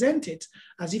presented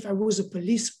as if I was a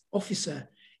police officer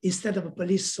instead of a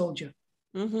police soldier.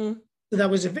 Mm-hmm. So that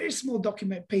was a very small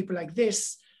document paper like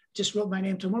this, just wrote my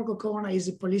name. Tomorrow Kokona is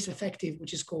a police effective,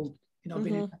 which is called,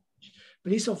 being a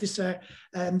police officer.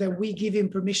 And then we give him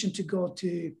permission to go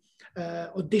to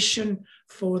audition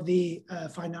for the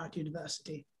Fine Art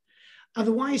University.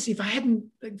 Otherwise, if I hadn't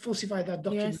falsified that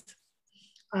document, yes,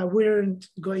 I weren't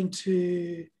going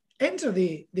to enter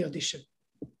the audition.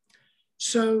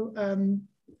 So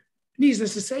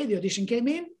needless to say, the audition came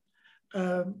in.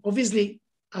 Obviously,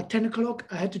 at 10 o'clock,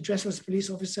 I had to dress as a police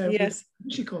officer. Yes.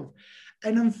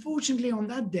 And unfortunately, on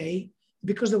that day,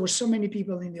 because there were so many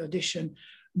people in the audition,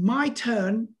 my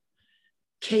turn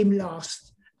came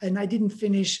last, and I didn't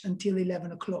finish until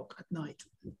 11 o'clock at night.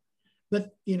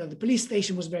 But, the police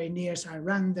station was very near, so I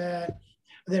ran there.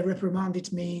 They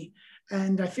reprimanded me,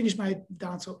 and I finished my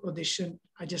dance audition.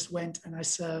 I just went and I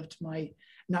served my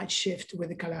night shift with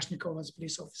the Kalashnikov as a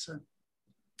police officer.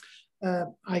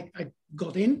 I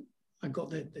got in, I got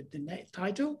the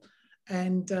title,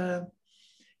 and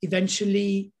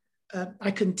eventually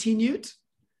I continued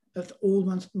all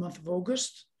month of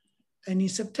August. And in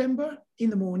September, in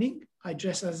the morning, I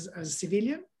dress as a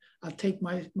civilian. I'd take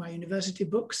my university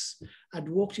books. I'd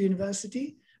walk to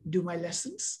university, do my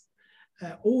lessons.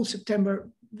 All September,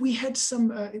 we had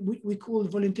some, we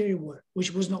called voluntary work,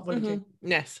 which was not voluntary. Mm-hmm.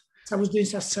 Yes. So I was doing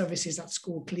such services at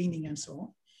school, cleaning and so on.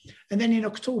 And then in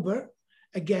October,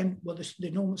 again, well,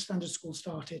 the normal standard school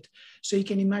started. So you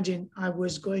can imagine I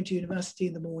was going to university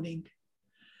in the morning,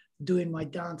 doing my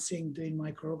dancing, doing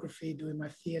my choreography, doing my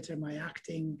theater, my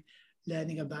acting,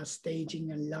 learning about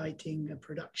staging and lighting and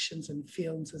productions and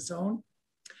films and so on.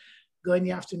 Go in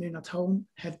the afternoon at home,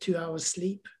 have 2 hours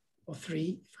sleep, or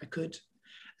 3 if I could,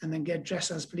 and then get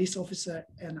dressed as a police officer,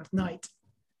 and at night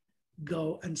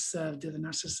go and serve to the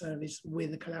national service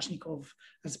with the Kalashnikov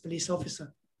as a police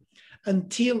officer.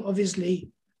 Until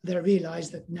obviously they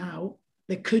realized that now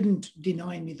they couldn't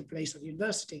deny me the place at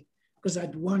university because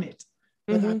I'd won it.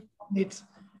 But I won it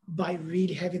by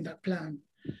really having that plan.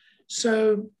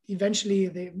 So eventually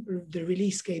the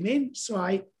release came in. So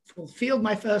I fulfilled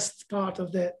my first part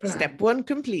of the plan. Step 1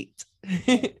 complete.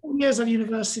 4 years of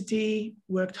university,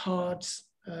 worked hard.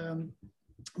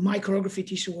 My choreography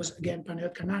teacher was again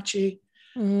Panayot Kanachi.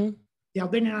 Mm-hmm. The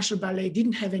Albanian National Ballet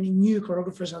didn't have any new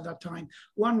choreographers at that time.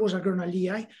 One was Agrona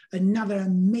Liaj, another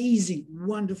amazing,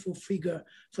 wonderful figure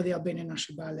for the Albanian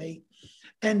National Ballet.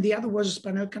 And the other was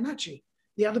Panayot Kanachi.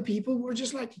 The other people were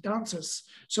just like dancers.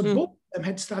 So both of them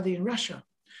had studied in Russia.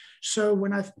 So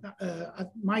when at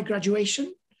my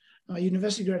graduation,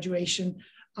 university graduation,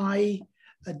 I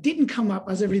didn't come up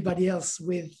as everybody else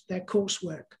with their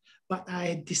coursework, but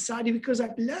I decided, because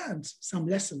I'd learned some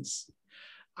lessons,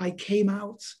 I came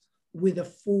out with a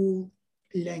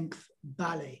full-length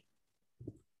ballet.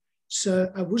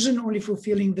 So I wasn't only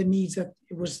fulfilling the needs that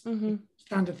it was a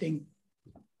standard thing.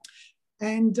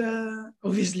 And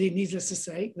obviously, needless to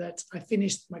say, that I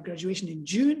finished my graduation in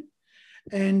June,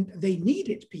 and they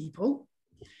needed people.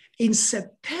 In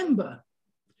September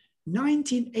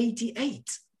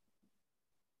 1988,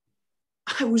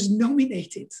 I was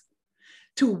nominated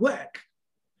to work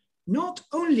not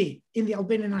only in the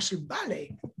Albanian National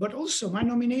Ballet, but also my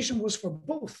nomination was for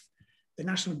both the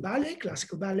National Ballet,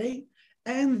 Classical Ballet,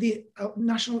 and the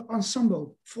National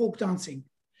Ensemble, Folk Dancing.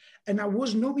 And I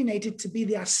was nominated to be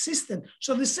the assistant,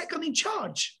 so the second in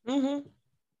charge of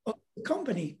the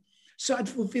company. So I'd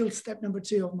fulfilled step number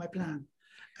 2 of my plan.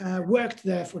 Worked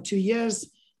there for 2 years,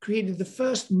 created the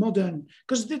first modern,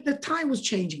 because the time was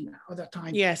changing now at that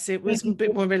time. Yes, it was a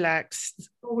bit more relaxed.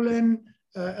 Poland,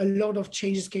 a lot of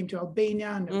changes came to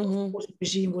Albania, and of course the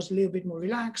regime was a little bit more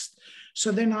relaxed.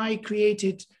 So then I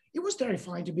created, it was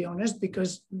terrifying, to be honest,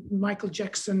 because Michael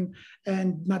Jackson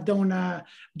and Madonna,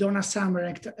 Donna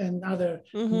Summer and other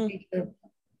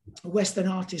Western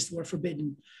artists were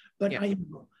forbidden. But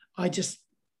I just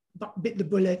bit the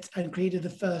bullet and created the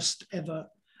first ever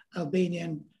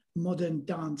Albanian modern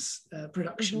dance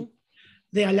production.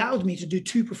 They allowed me to do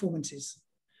 2 performances,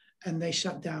 and they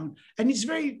shut down. And it's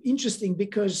very interesting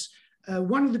because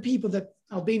one of the people that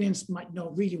Albanians might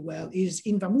know really well is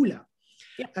Inva Mula.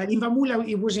 Inva Mula,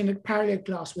 it was in a parallel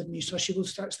class with me, so she will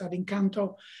start studying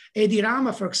canto. Edi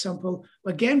Rama, for example,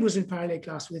 again was in parallel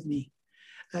class with me.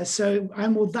 So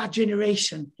I'm of that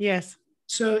generation. Yes.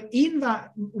 So I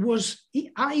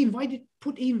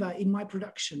put Inva in my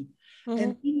production.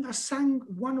 And Inva sang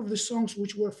one of the songs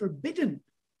which were forbidden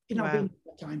in Albania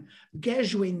at the time,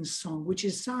 Gershwin's song, which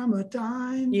is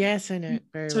Summertime. Yes, I know it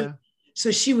very well.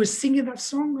 So she was singing that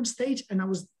song on stage, and I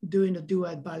was doing a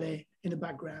duet ballet in the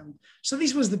background. So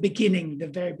this was the beginning, the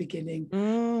very beginning.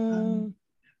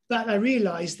 But I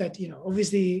realized that,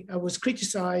 obviously I was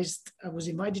criticized. I was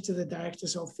invited to the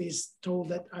director's office, told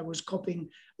that I was copying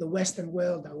the Western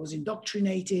world. I was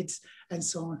indoctrinated and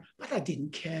so on, but I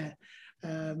didn't care.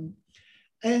 And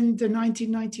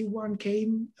 1991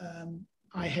 came.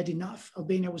 I had enough.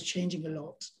 Albania was changing a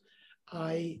lot.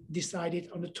 I decided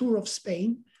on a tour of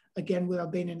Spain, again with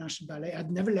Albania National Ballet. I'd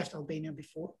never left Albania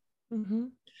before.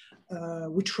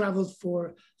 We traveled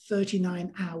for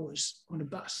 39 hours on a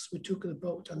bus. We took the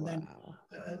boat and then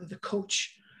the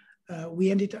coach.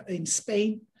 We ended up in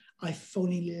Spain. I fell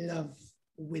in love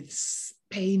with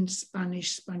Spain,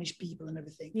 Spanish people and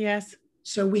everything. Yes.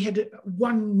 So we had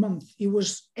 1 month. It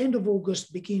was end of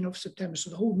August, beginning of September. So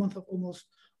the whole month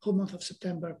of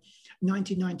September,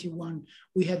 1991,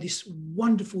 we had this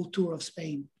wonderful tour of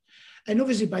Spain. And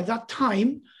obviously by that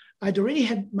time, I'd already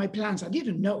had my plans. I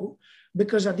didn't know,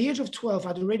 because at the age of 12,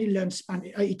 I'd already learned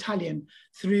Italian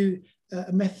through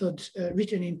a method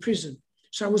written in prison.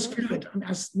 So I was fluent,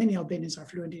 as many Albanians are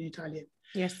fluent in Italian.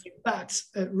 Yes. But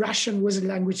Russian was a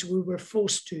language we were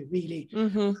forced to, really.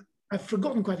 I've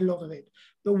forgotten quite a lot of it.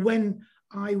 But when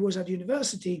I was at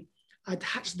university, I'd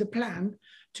hatched the plan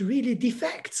to really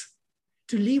defect,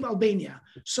 to leave Albania.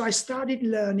 So I started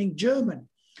learning German.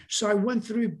 So I went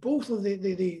through both of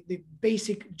the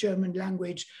basic German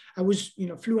language. I was,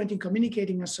 fluent in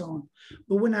communicating and so on.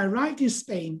 But when I arrived in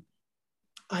Spain,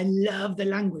 I loved the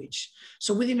language.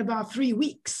 So within about 3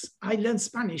 weeks, I learned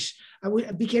Spanish.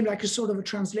 I became like a sort of a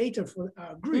translator for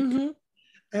our group.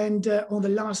 And on the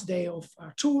last day of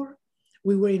our tour,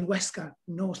 we were in Huesca,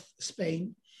 North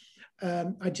Spain.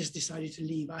 I just decided to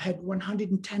leave. I had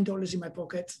 $110 in my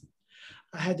pocket.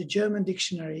 I had a German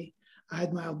dictionary. I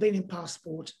had my Albanian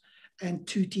passport and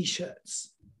 2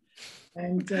 T-shirts,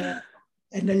 and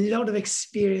a lot of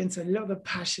experience, a lot of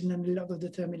passion, and a lot of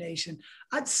determination.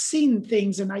 I'd seen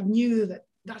things, and I knew that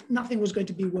nothing was going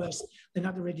to be worse than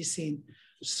I'd already seen.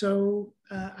 So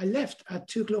I left at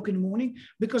 2 o'clock in the morning,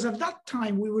 because at that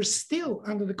time we were still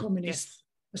under the communist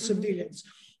surveillance.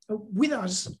 With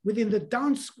us, within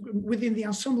the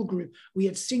ensemble group, we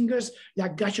had singers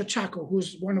like Gacha Chako,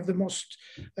 who's one of the most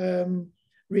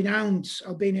renowned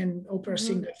Albanian opera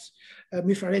singers,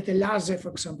 Mifrarete Laze, for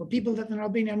example, people that in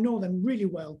Albania know them really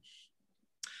well.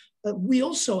 We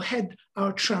also had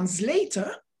our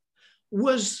translator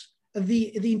was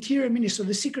the interior minister,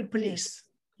 the secret police.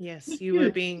 Yes, you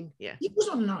were being, He was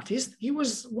not an artist. He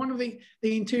was one of the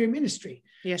interior ministry.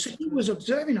 Yes. So he was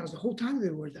observing us the whole time we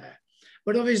were there.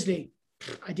 But obviously,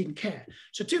 I didn't care.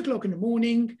 So 2 o'clock in the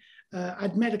morning,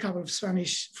 I'd met a couple of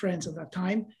Spanish friends at that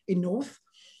time in North.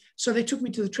 So they took me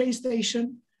to the train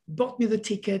station, bought me the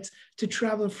ticket to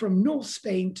travel from North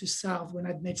Spain to South, when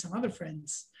I'd met some other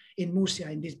friends in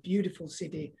Murcia, in this beautiful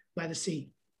city by the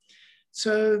sea.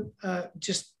 So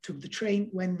just took the train,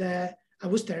 went there. I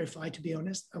was terrified, to be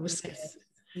honest. I was scared.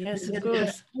 Yes, of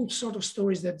course. All sort of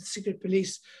stories that the secret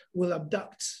police will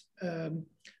abduct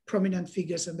prominent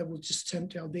figures, and they will just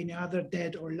send to Albania, either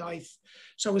dead or alive.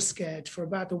 So I was scared. For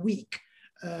about a week,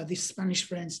 these Spanish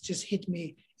friends just hid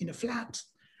me in a flat.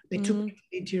 They took me to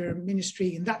the interior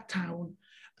ministry in that town.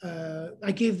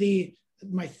 I gave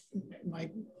my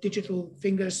digital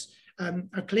fingers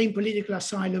a claim political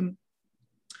asylum,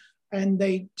 and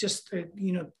they just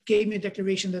gave me a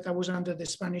declaration that I was under the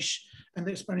Spanish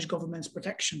government's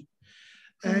protection.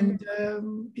 And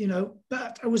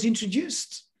but I was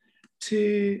introduced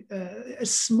to a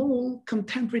small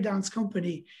contemporary dance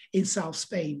company in South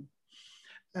Spain.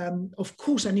 Of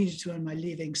course, I needed to earn my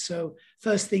living. So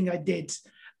first thing I did,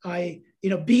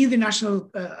 being the national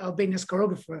Albanian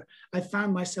choreographer, I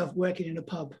found myself working in a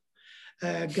pub,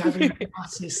 gathering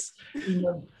classes,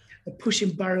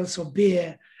 pushing barrels of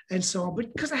beer and so on.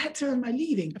 But because I had to earn my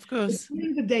living. Of course. But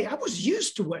during the day, I was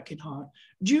used to working hard.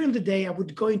 During the day, I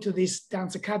would go into this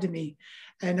dance academy,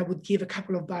 and I would give a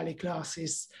couple of ballet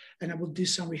classes, and I would do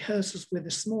some rehearsals with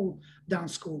a small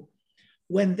dance school.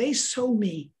 When they saw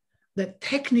me that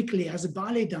technically as a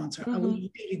ballet dancer, I was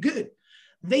really good,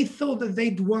 they thought that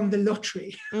they'd won the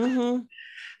lottery.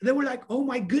 They were like, oh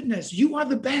my goodness, you are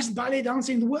the best ballet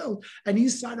dancer in the world. And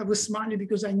inside I was smiling,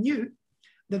 because I knew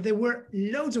that there were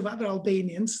loads of other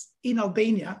Albanians in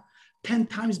Albania, 10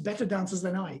 times better dancers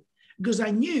than I, because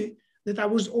I knew that I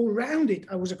was all round it.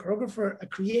 I was a choreographer, a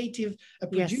creative, a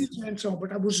producer, and so on,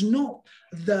 but I was not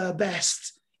the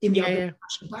best in the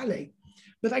National Ballet.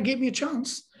 But that gave me a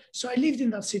chance. So I lived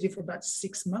in that city for about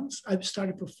 6 months. I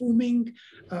started performing,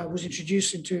 was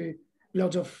introduced into a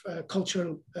lot of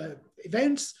cultural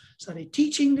events, started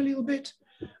teaching a little bit,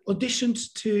 auditioned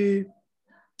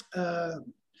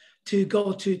to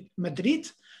go to Madrid.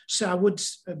 So I would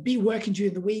be working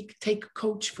during the week, take a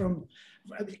coach from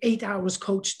 8 hours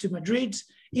coach to Madrid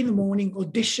in the morning,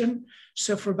 audition.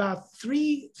 So for about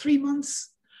three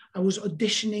months, I was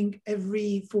auditioning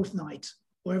every fortnight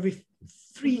or every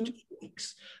 3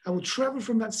 weeks. I would travel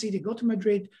from that city, go to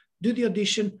Madrid, do the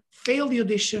audition, fail the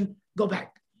audition, go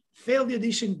back, fail the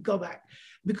audition, go back.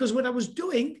 Because what I was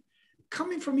doing,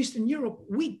 coming from Eastern Europe,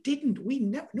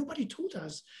 nobody taught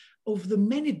us of the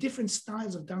many different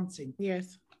styles of dancing.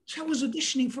 Yes. So I was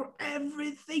auditioning for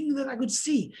everything that I could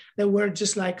see. There were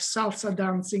just like salsa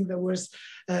dancing, there was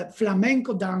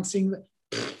flamenco dancing.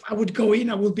 I would go in,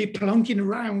 I would be plunking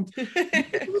around,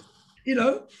 you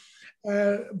know.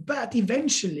 But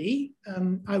eventually,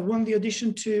 I won the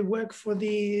audition to work for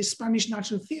the Spanish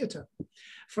National Theatre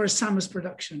for a summer's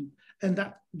production. And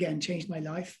that, again, changed my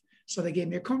life. So they gave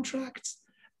me a contract,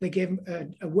 they gave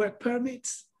a work permit.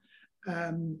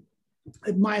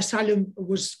 My asylum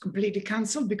was completely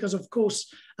cancelled because, of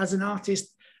course, as an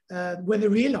artist, when they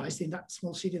realized in that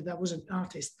small city that I was an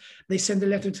artist, they sent a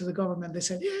letter to the government. They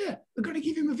said, yeah, we're going to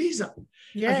give him a visa.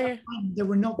 Yeah. At that time, there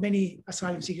were not many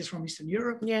asylum seekers from Eastern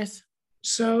Europe. Yes.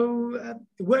 So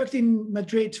worked in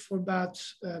Madrid for about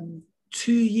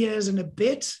 2 years and a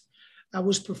bit. I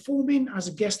was performing as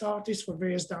a guest artist for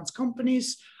various dance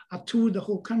companies. I toured the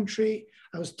whole country.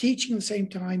 I was teaching at the same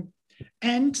time.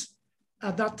 And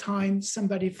at that time,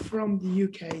 somebody from the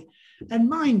UK, and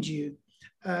mind you,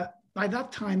 by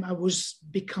that time, I was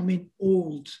becoming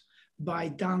old by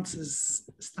dancers'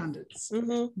 standards.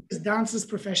 Because dancers'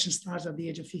 profession starts at the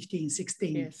age of 15,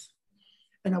 16. Yes.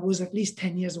 And I was at least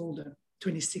 10 years older,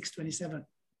 26, 27.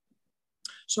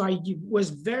 So I was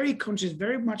very conscious,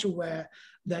 very much aware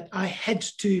that I had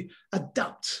to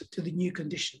adapt to the new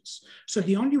conditions. So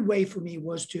the only way for me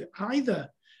was to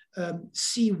either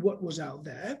see what was out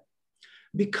there,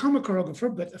 become a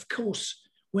choreographer, but of course,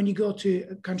 when you go to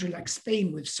a country like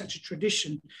Spain with such a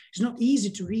tradition, it's not easy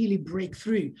to really break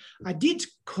through. I did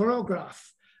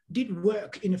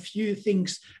work in a few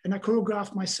things, and I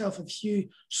choreographed myself a few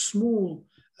small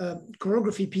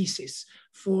choreography pieces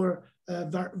for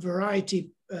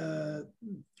variety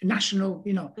national,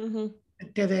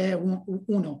 TV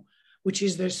Uno, which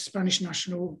is the Spanish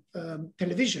national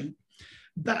television.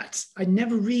 But I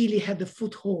never really had the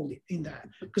foothold in that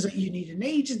because you need an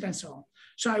agent and so on.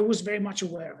 So I was very much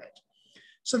aware of it.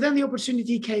 So then the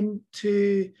opportunity came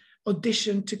to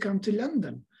audition to come to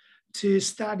London to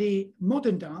study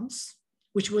modern dance,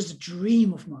 which was a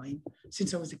dream of mine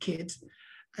since I was a kid.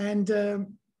 And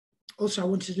also I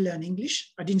wanted to learn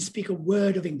English. I didn't speak a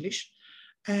word of English.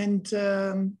 And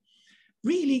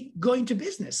really go into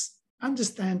business,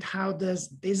 understand how does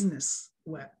business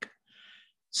work.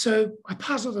 So I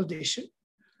passed that audition.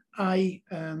 I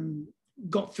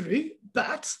got through,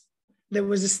 but there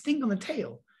was a sting on the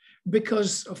tail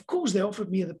because, of course, they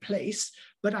offered me the place,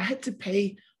 but I had to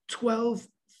pay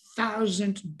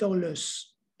 $12,000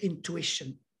 in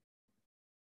tuition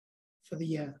for the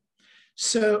year.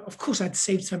 So, of course, I'd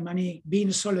saved some money. Being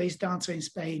a soloist dancer in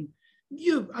Spain,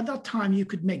 at that time, you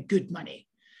could make good money,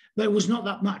 but it was not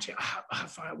that much. How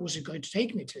far was it going to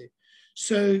take me to?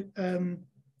 So,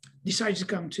 decided to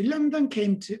come to London,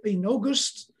 came to in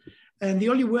August, and the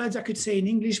only words I could say in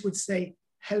English would say,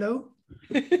 hello,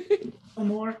 no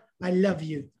more, I love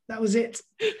you. That was it.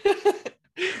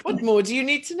 What more do you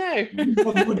need to know?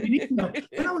 What more do you need to know?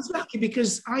 And I was lucky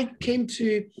because I came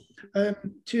to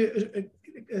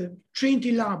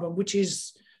Trinity Laban, which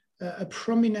is a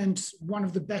prominent, one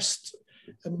of the best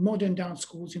modern dance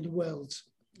schools in the world.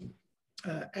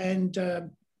 And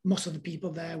most of the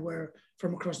people there were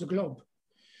from across the globe.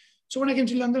 So when I came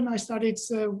to London, I started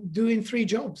doing 3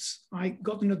 jobs. I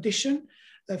got an audition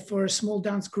for a small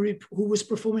dance group who was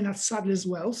performing at Sadler's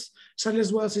Wells.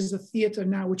 Sadler's Wells is a theatre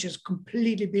now which has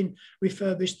completely been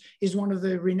refurbished, is one of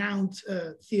the renowned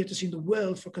theatres in the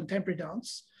world for contemporary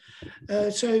dance.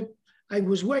 So I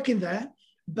was working there,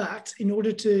 but in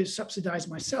order to subsidize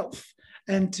myself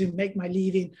and to make my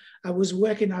living, I was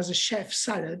working as a chef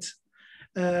salad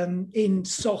in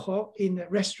Soho in a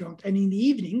restaurant, and in the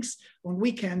evenings on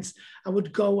weekends I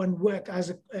would go and work as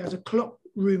a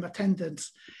cloakroom attendant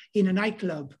in a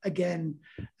nightclub again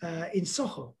in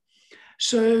Soho.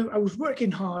 So I was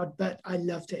working hard, but I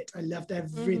loved it. I loved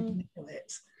every minute of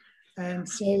it. And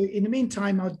so in the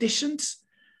meantime, I auditioned.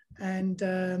 And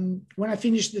when I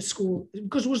finished the school,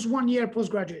 because it was 1 year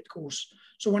postgraduate course.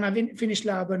 So when I finished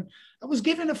Laban, I was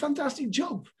given a fantastic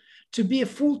job to be a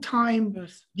full-time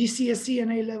GCSE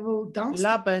and A-level dancer.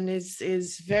 Laban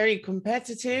is very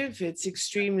competitive. It's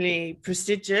extremely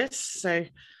prestigious. So,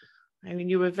 I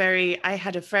mean, I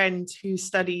had a friend who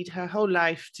studied her whole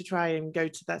life to try and go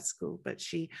to that school, but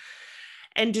she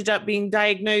ended up being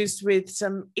diagnosed with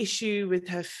some issue with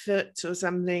her foot or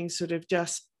something sort of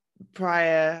just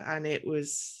prior, and it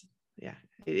was,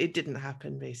 it didn't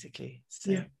happen basically.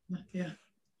 So. Yeah.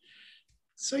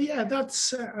 So yeah,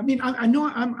 that's. I mean, I know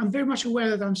I'm very much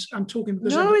aware that I'm talking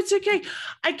because. No, it's okay.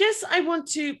 I guess I want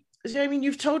to. I mean,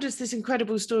 you've told us this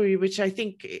incredible story, which I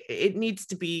think it needs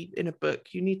to be in a book.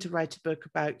 You need to write a book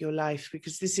about your life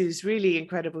because this is really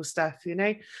incredible stuff, you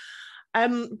know.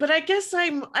 But I guess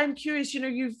I'm curious. You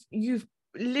know, you've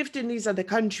lived in these other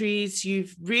countries.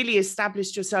 You've really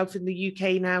established yourself in the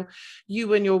UK now.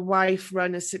 You and your wife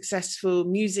run a successful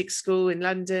music school in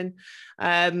London.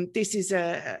 This is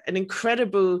an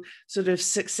incredible sort of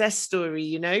success story,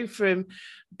 you know, from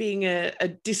being a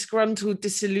disgruntled,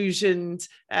 disillusioned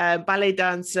ballet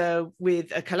dancer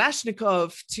with a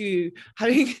Kalashnikov to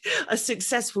having a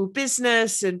successful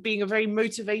business and being a very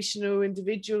motivational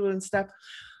individual and stuff.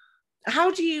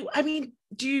 How do you, I mean,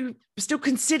 do you still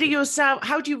consider yourself,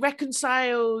 how do you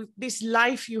reconcile this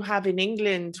life you have in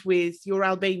England with your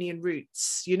Albanian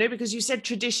roots? You know, because you said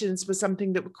traditions were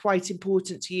something that were quite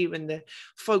important to you and the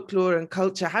folklore and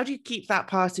culture. How do you keep that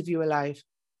part of you alive?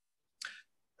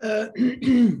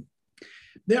 There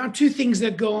are two things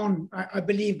that go on, I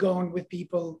believe, go on with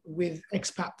people, with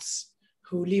expats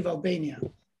who leave Albania.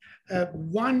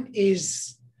 One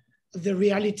is the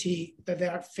reality that they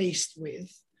are faced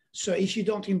with. So if you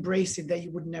don't embrace it, then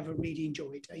you would never really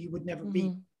enjoy it. You would never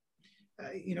be,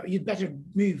 you know, you'd better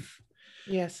move.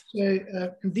 Yes. So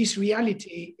this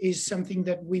reality is something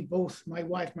that we both, my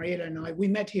wife, Mariela, and I, we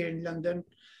met here in London.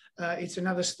 It's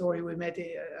another story. We met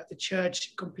at the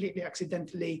church completely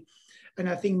accidentally. And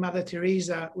I think Mother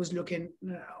Teresa was looking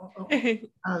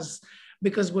as,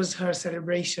 because it was her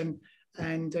celebration.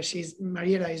 And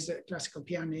Mariela is a classical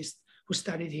pianist who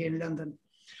studied here in London.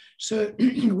 So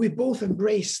we both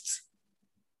embraced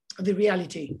the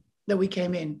reality that we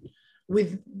came in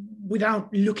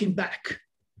without looking back.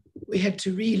 We had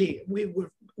to really,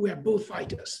 we are both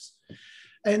fighters.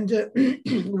 And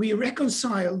we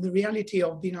reconcile the reality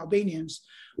of being Albanians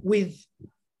with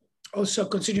also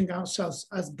considering ourselves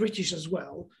as British as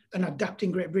well and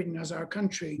adapting Great Britain as our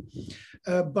country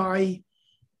by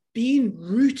being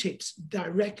rooted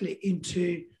directly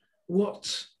into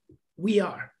what we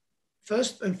are.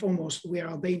 First and foremost, we are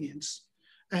Albanians,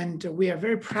 and we are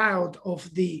very proud of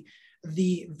the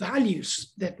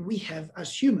values that we have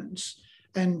as humans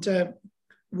and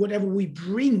whatever we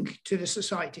bring to the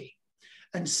society.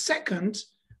 And second,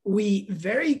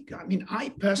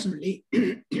 I personally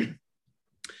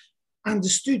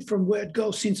understood from where it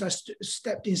goes since I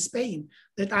stepped in Spain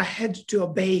that I had to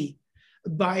obey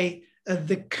by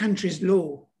the country's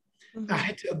law. I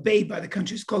had to obey by the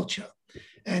country's culture.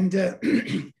 And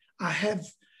I have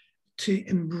to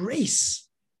embrace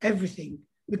everything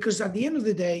because at the end of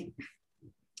the day,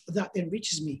 that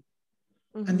enriches me.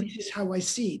 And this is how I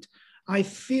see it. I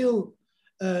feel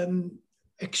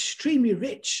extremely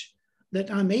rich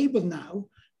that I'm able now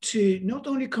to not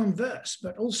only converse,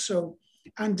 but also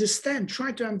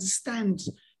try to understand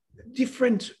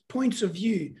different points of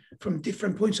view from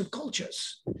different points of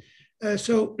cultures.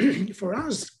 So for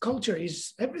us, culture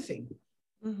is everything.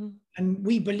 And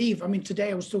we believe, I mean,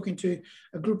 today I was talking to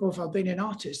a group of Albanian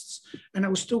artists, and I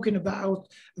was talking about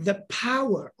the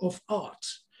power of art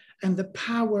and the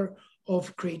power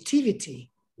of creativity.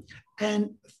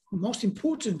 And most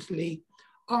importantly,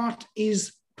 art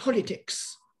is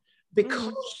politics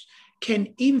because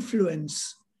can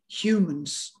influence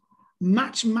humans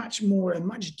much, much more and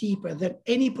much deeper than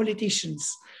any politicians.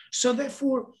 So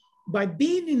therefore, by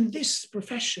being in this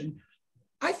profession,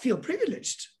 I feel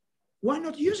privileged. Why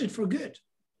not use it for good?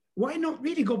 Why not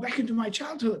really go back into my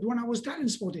childhood when I was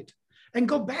talent spotted and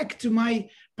go back to my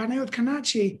Panayot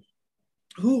Kanachi,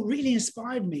 who really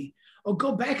inspired me, or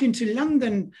go back into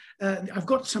London. I've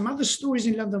got some other stories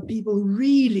in London, people who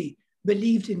really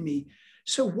believed in me.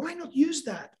 So why not use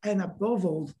that? And above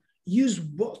all, use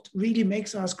what really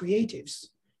makes us creatives.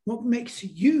 What makes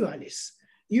you, Alice?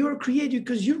 You're a creative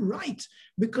because you write,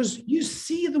 because you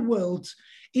see the world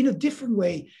in a different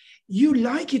way. You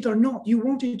like it or not, you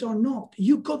want it or not,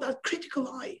 you got that critical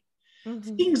eye.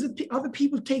 Things that other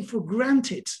people take for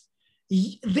granted,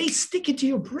 they stick into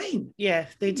your brain. Yeah,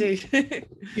 they do.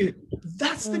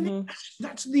 That's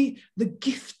the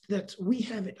gift that we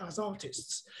have as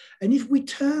artists. And if we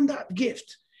turn that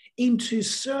gift into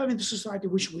serving the society,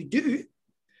 which we do,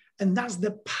 and that's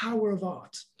the power of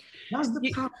art. That's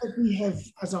the power that we have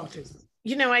as artists.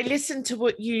 You know, I listened to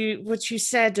what you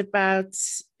said about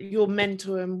your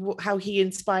mentor and how he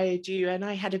inspired you, and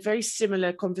I had a very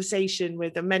similar conversation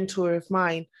with a mentor of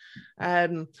mine.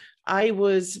 I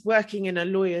was working in a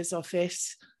lawyer's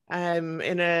office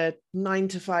in a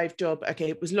 9-to-5 job. Okay,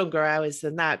 it was longer hours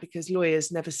than that because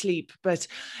lawyers never sleep, but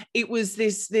it was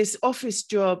this office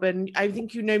job, and I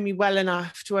think you know me well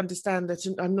enough to understand that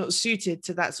I'm not suited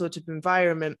to that sort of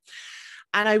environment.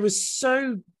 And I was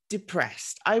so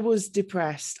depressed. I was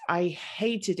depressed. I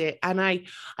hated it. And I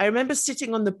remember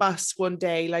sitting on the bus one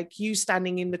day, like you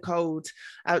standing in the cold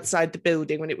outside the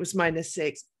building when it was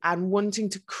 -6, and wanting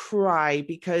to cry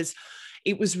because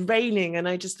it was raining. And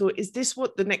I just thought, is this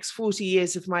what the next 40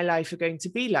 years of my life are going to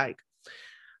be like?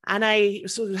 And I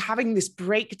sort of having this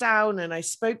breakdown, and I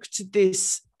spoke to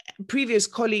this previous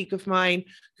colleague of mine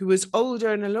who was older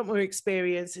and a lot more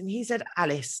experienced. And he said,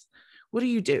 Alice, what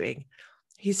are you doing?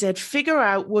 He said, figure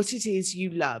out what it is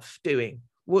you love doing.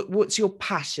 What's your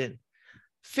passion?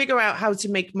 Figure out how to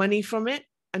make money from it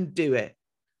and do it.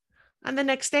 And the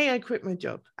next day I quit my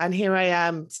job. And here I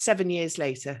am 7 years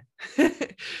later.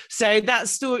 So that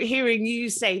story, hearing you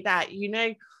say that, you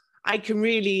know, I can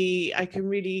really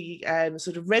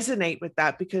sort of resonate with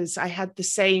that, because I had the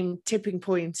same tipping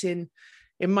point in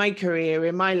my career,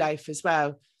 in my life as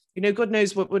well. You know, God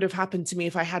knows what would have happened to me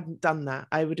if I hadn't done that.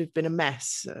 I would have been a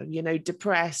mess, you know,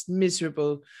 depressed,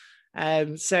 miserable.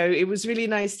 So it was really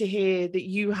nice to hear that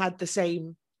you had the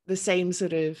same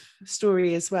sort of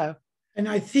story as well. And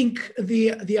I think the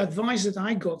advice that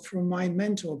I got from my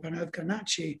mentor, Pranav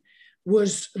Kanachhi,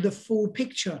 was the full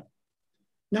picture.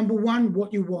 Number one,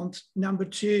 what you want. Number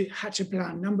two, hatch a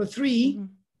plan. Number three,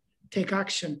 take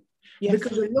action. Yes.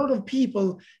 Because a lot of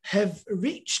people have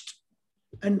reached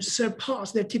and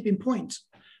surpass their tipping point.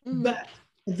 But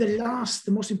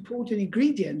the most important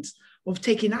ingredient of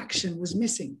taking action was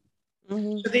missing.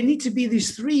 So there need to be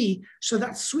these three, so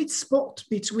that sweet spot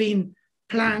between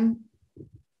plan,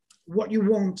 what you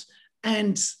want,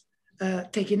 and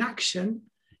taking action.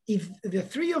 If the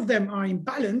three of them are in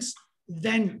balance,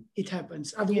 then it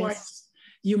happens. Otherwise,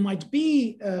 you might have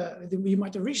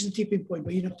reached the tipping point,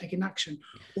 but you're not taking action.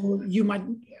 Or you might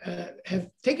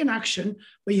have taken action,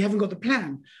 but you haven't got the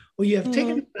plan. Or you have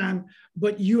taken a plan,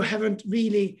 but you haven't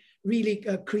really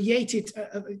created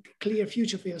a clear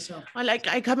future for yourself.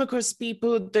 I come across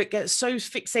people that get so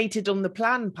fixated on the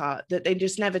plan part that they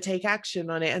just never take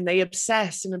action on it, and they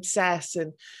obsess.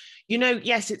 And, you know,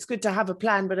 yes, it's good to have a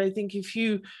plan, but I think if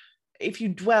you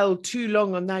dwell too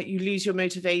long on that, you lose your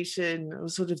motivation or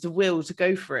sort of the will to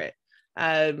go for it.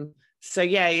 So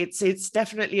yeah, it's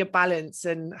definitely a balance,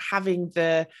 and having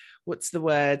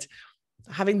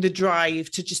having the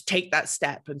drive to just take that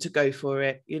step and to go for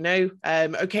it, you know.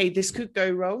 Okay, this could go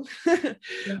wrong,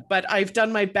 but I've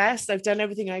done my best. I've done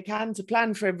everything I can to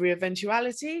plan for every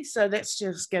eventuality. So let's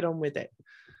just get on with it.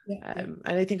 And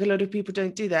I think a lot of people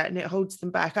don't do that, and it holds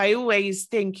them back. I always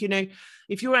think, you know,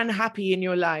 if you're unhappy in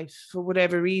your life for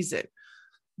whatever reason,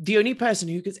 the only person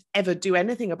who could ever do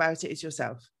anything about it is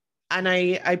yourself. And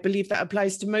I believe that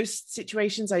applies to most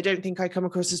situations. I don't think I come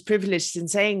across as privileged in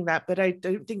saying that, but I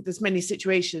don't think there's many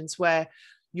situations where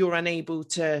you're unable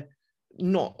to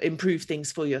not improve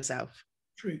things for yourself.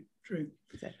 True.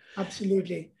 So.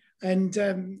 Absolutely. And,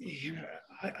 you know,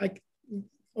 I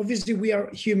obviously we are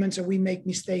humans and we make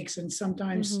mistakes, and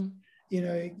sometimes, you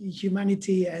know,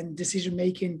 humanity and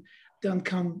decision-making don't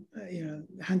come, you know,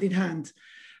 hand in hand.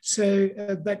 So,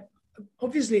 but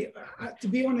obviously, to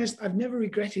be honest, I've never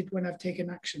regretted when I've taken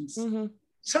actions.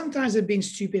 Sometimes there have been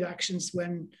stupid actions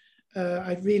when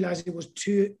I realized it was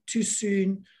too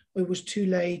soon, or it was too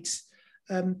late.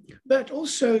 But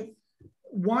also,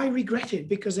 why regret it?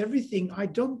 Because everything, I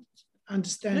don't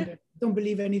understand it. Don't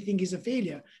believe anything is a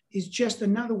failure. It's just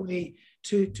another way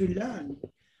to learn.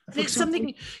 It's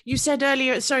something you said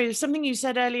earlier. Sorry, something you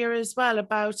said earlier as well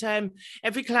about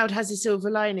every cloud has a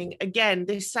silver lining. Again,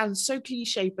 this sounds so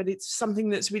cliche, but it's something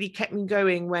that's really kept me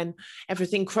going when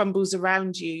everything crumbles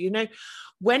around you. You know,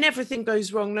 when everything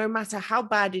goes wrong, no matter how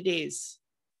bad it is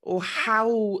or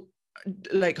how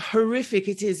like horrific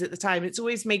it is at the time, it's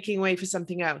always making way for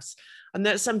something else. And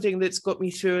that's something that's got me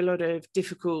through a lot of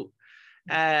difficult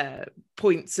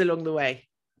points along the way.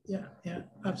 Yeah,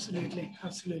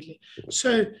 absolutely.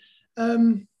 So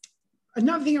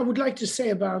another thing I would like to say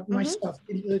about myself,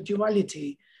 the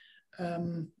duality,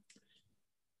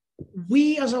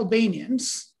 we as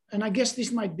Albanians, and I guess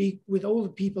this might be with all the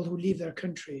people who leave their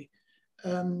country,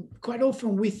 quite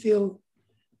often we feel,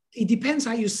 it depends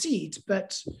how you see it,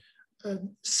 but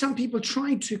some people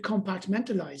try to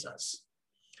compartmentalize us.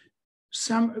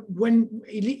 When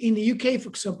in the UK, for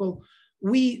example,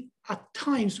 at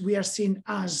times we are seen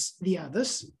as the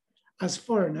others, as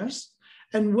foreigners.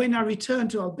 And when I return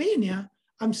to Albania,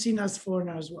 I'm seen as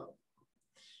foreigner as well.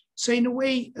 So in a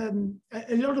way,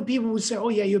 a lot of people would say, oh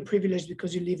yeah, you're privileged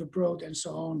because you live abroad and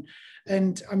so on.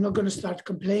 And I'm not going to start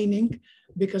complaining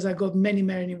because I got many,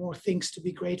 many more things to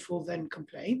be grateful than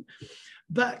complain.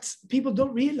 But people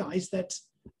don't realize that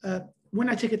when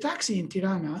I take a taxi in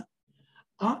Tirana,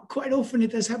 quite often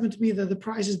it has happened to me that the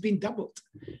price has been doubled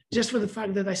just for the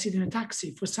fact that I sit in a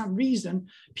taxi. For some reason,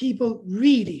 people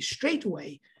really straight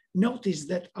away notice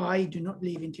that I do not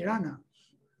live in Tirana.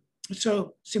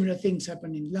 So similar things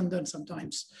happen in London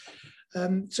sometimes.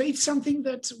 So it's something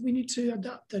that we need to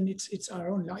adapt, and it's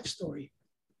our own life story.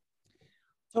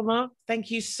 Tomo,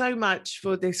 thank you so much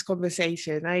for this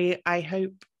conversation. I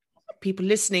hope people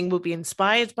listening will be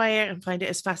inspired by it and find it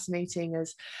as fascinating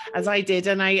as I did.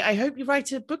 And I hope you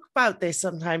write a book about this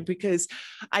sometime, because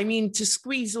I mean, to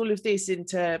squeeze all of this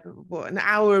into an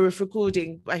hour of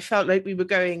recording, I felt like we were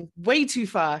going way too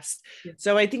fast. Yeah.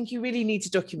 So I think you really need to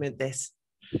document this.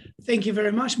 Thank you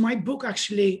very much. My book,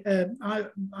 actually,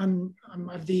 I'm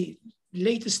at the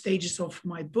later stages of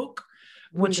my book.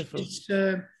 Wonderful.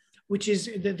 Which is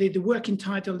the working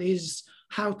title is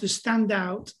How to Stand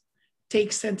Out,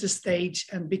 Take Center Stage,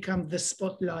 and Become the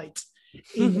Spotlight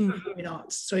in the performing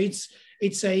arts. So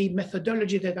it's a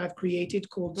methodology that I've created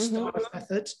called STARS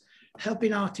Method,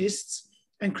 helping artists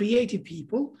and creative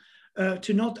people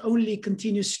to not only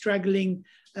continue struggling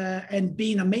and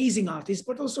being amazing artists,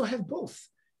 but also have both.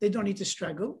 They don't need to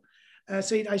struggle.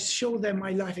 So I show them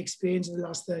my life experience in the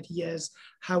last 30 years,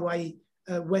 how I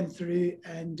went through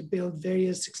and built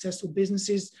various successful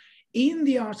businesses in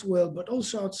the arts world, but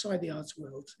also outside the arts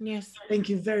world. Yes. Thank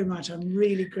you very much. I'm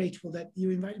really grateful that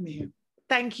you invited me here.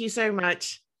 Thank you so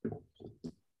much.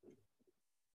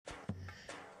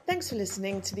 Thanks for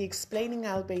listening to the Explaining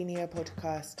Albania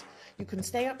podcast. You can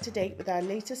stay up to date with our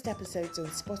latest episodes on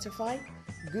Spotify,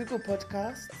 Google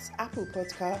Podcasts, Apple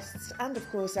Podcasts, and of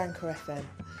course Anchor FM.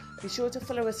 Be sure to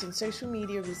follow us on social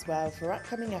media as well for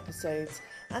upcoming episodes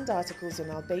and articles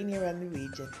on Albania and the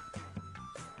region.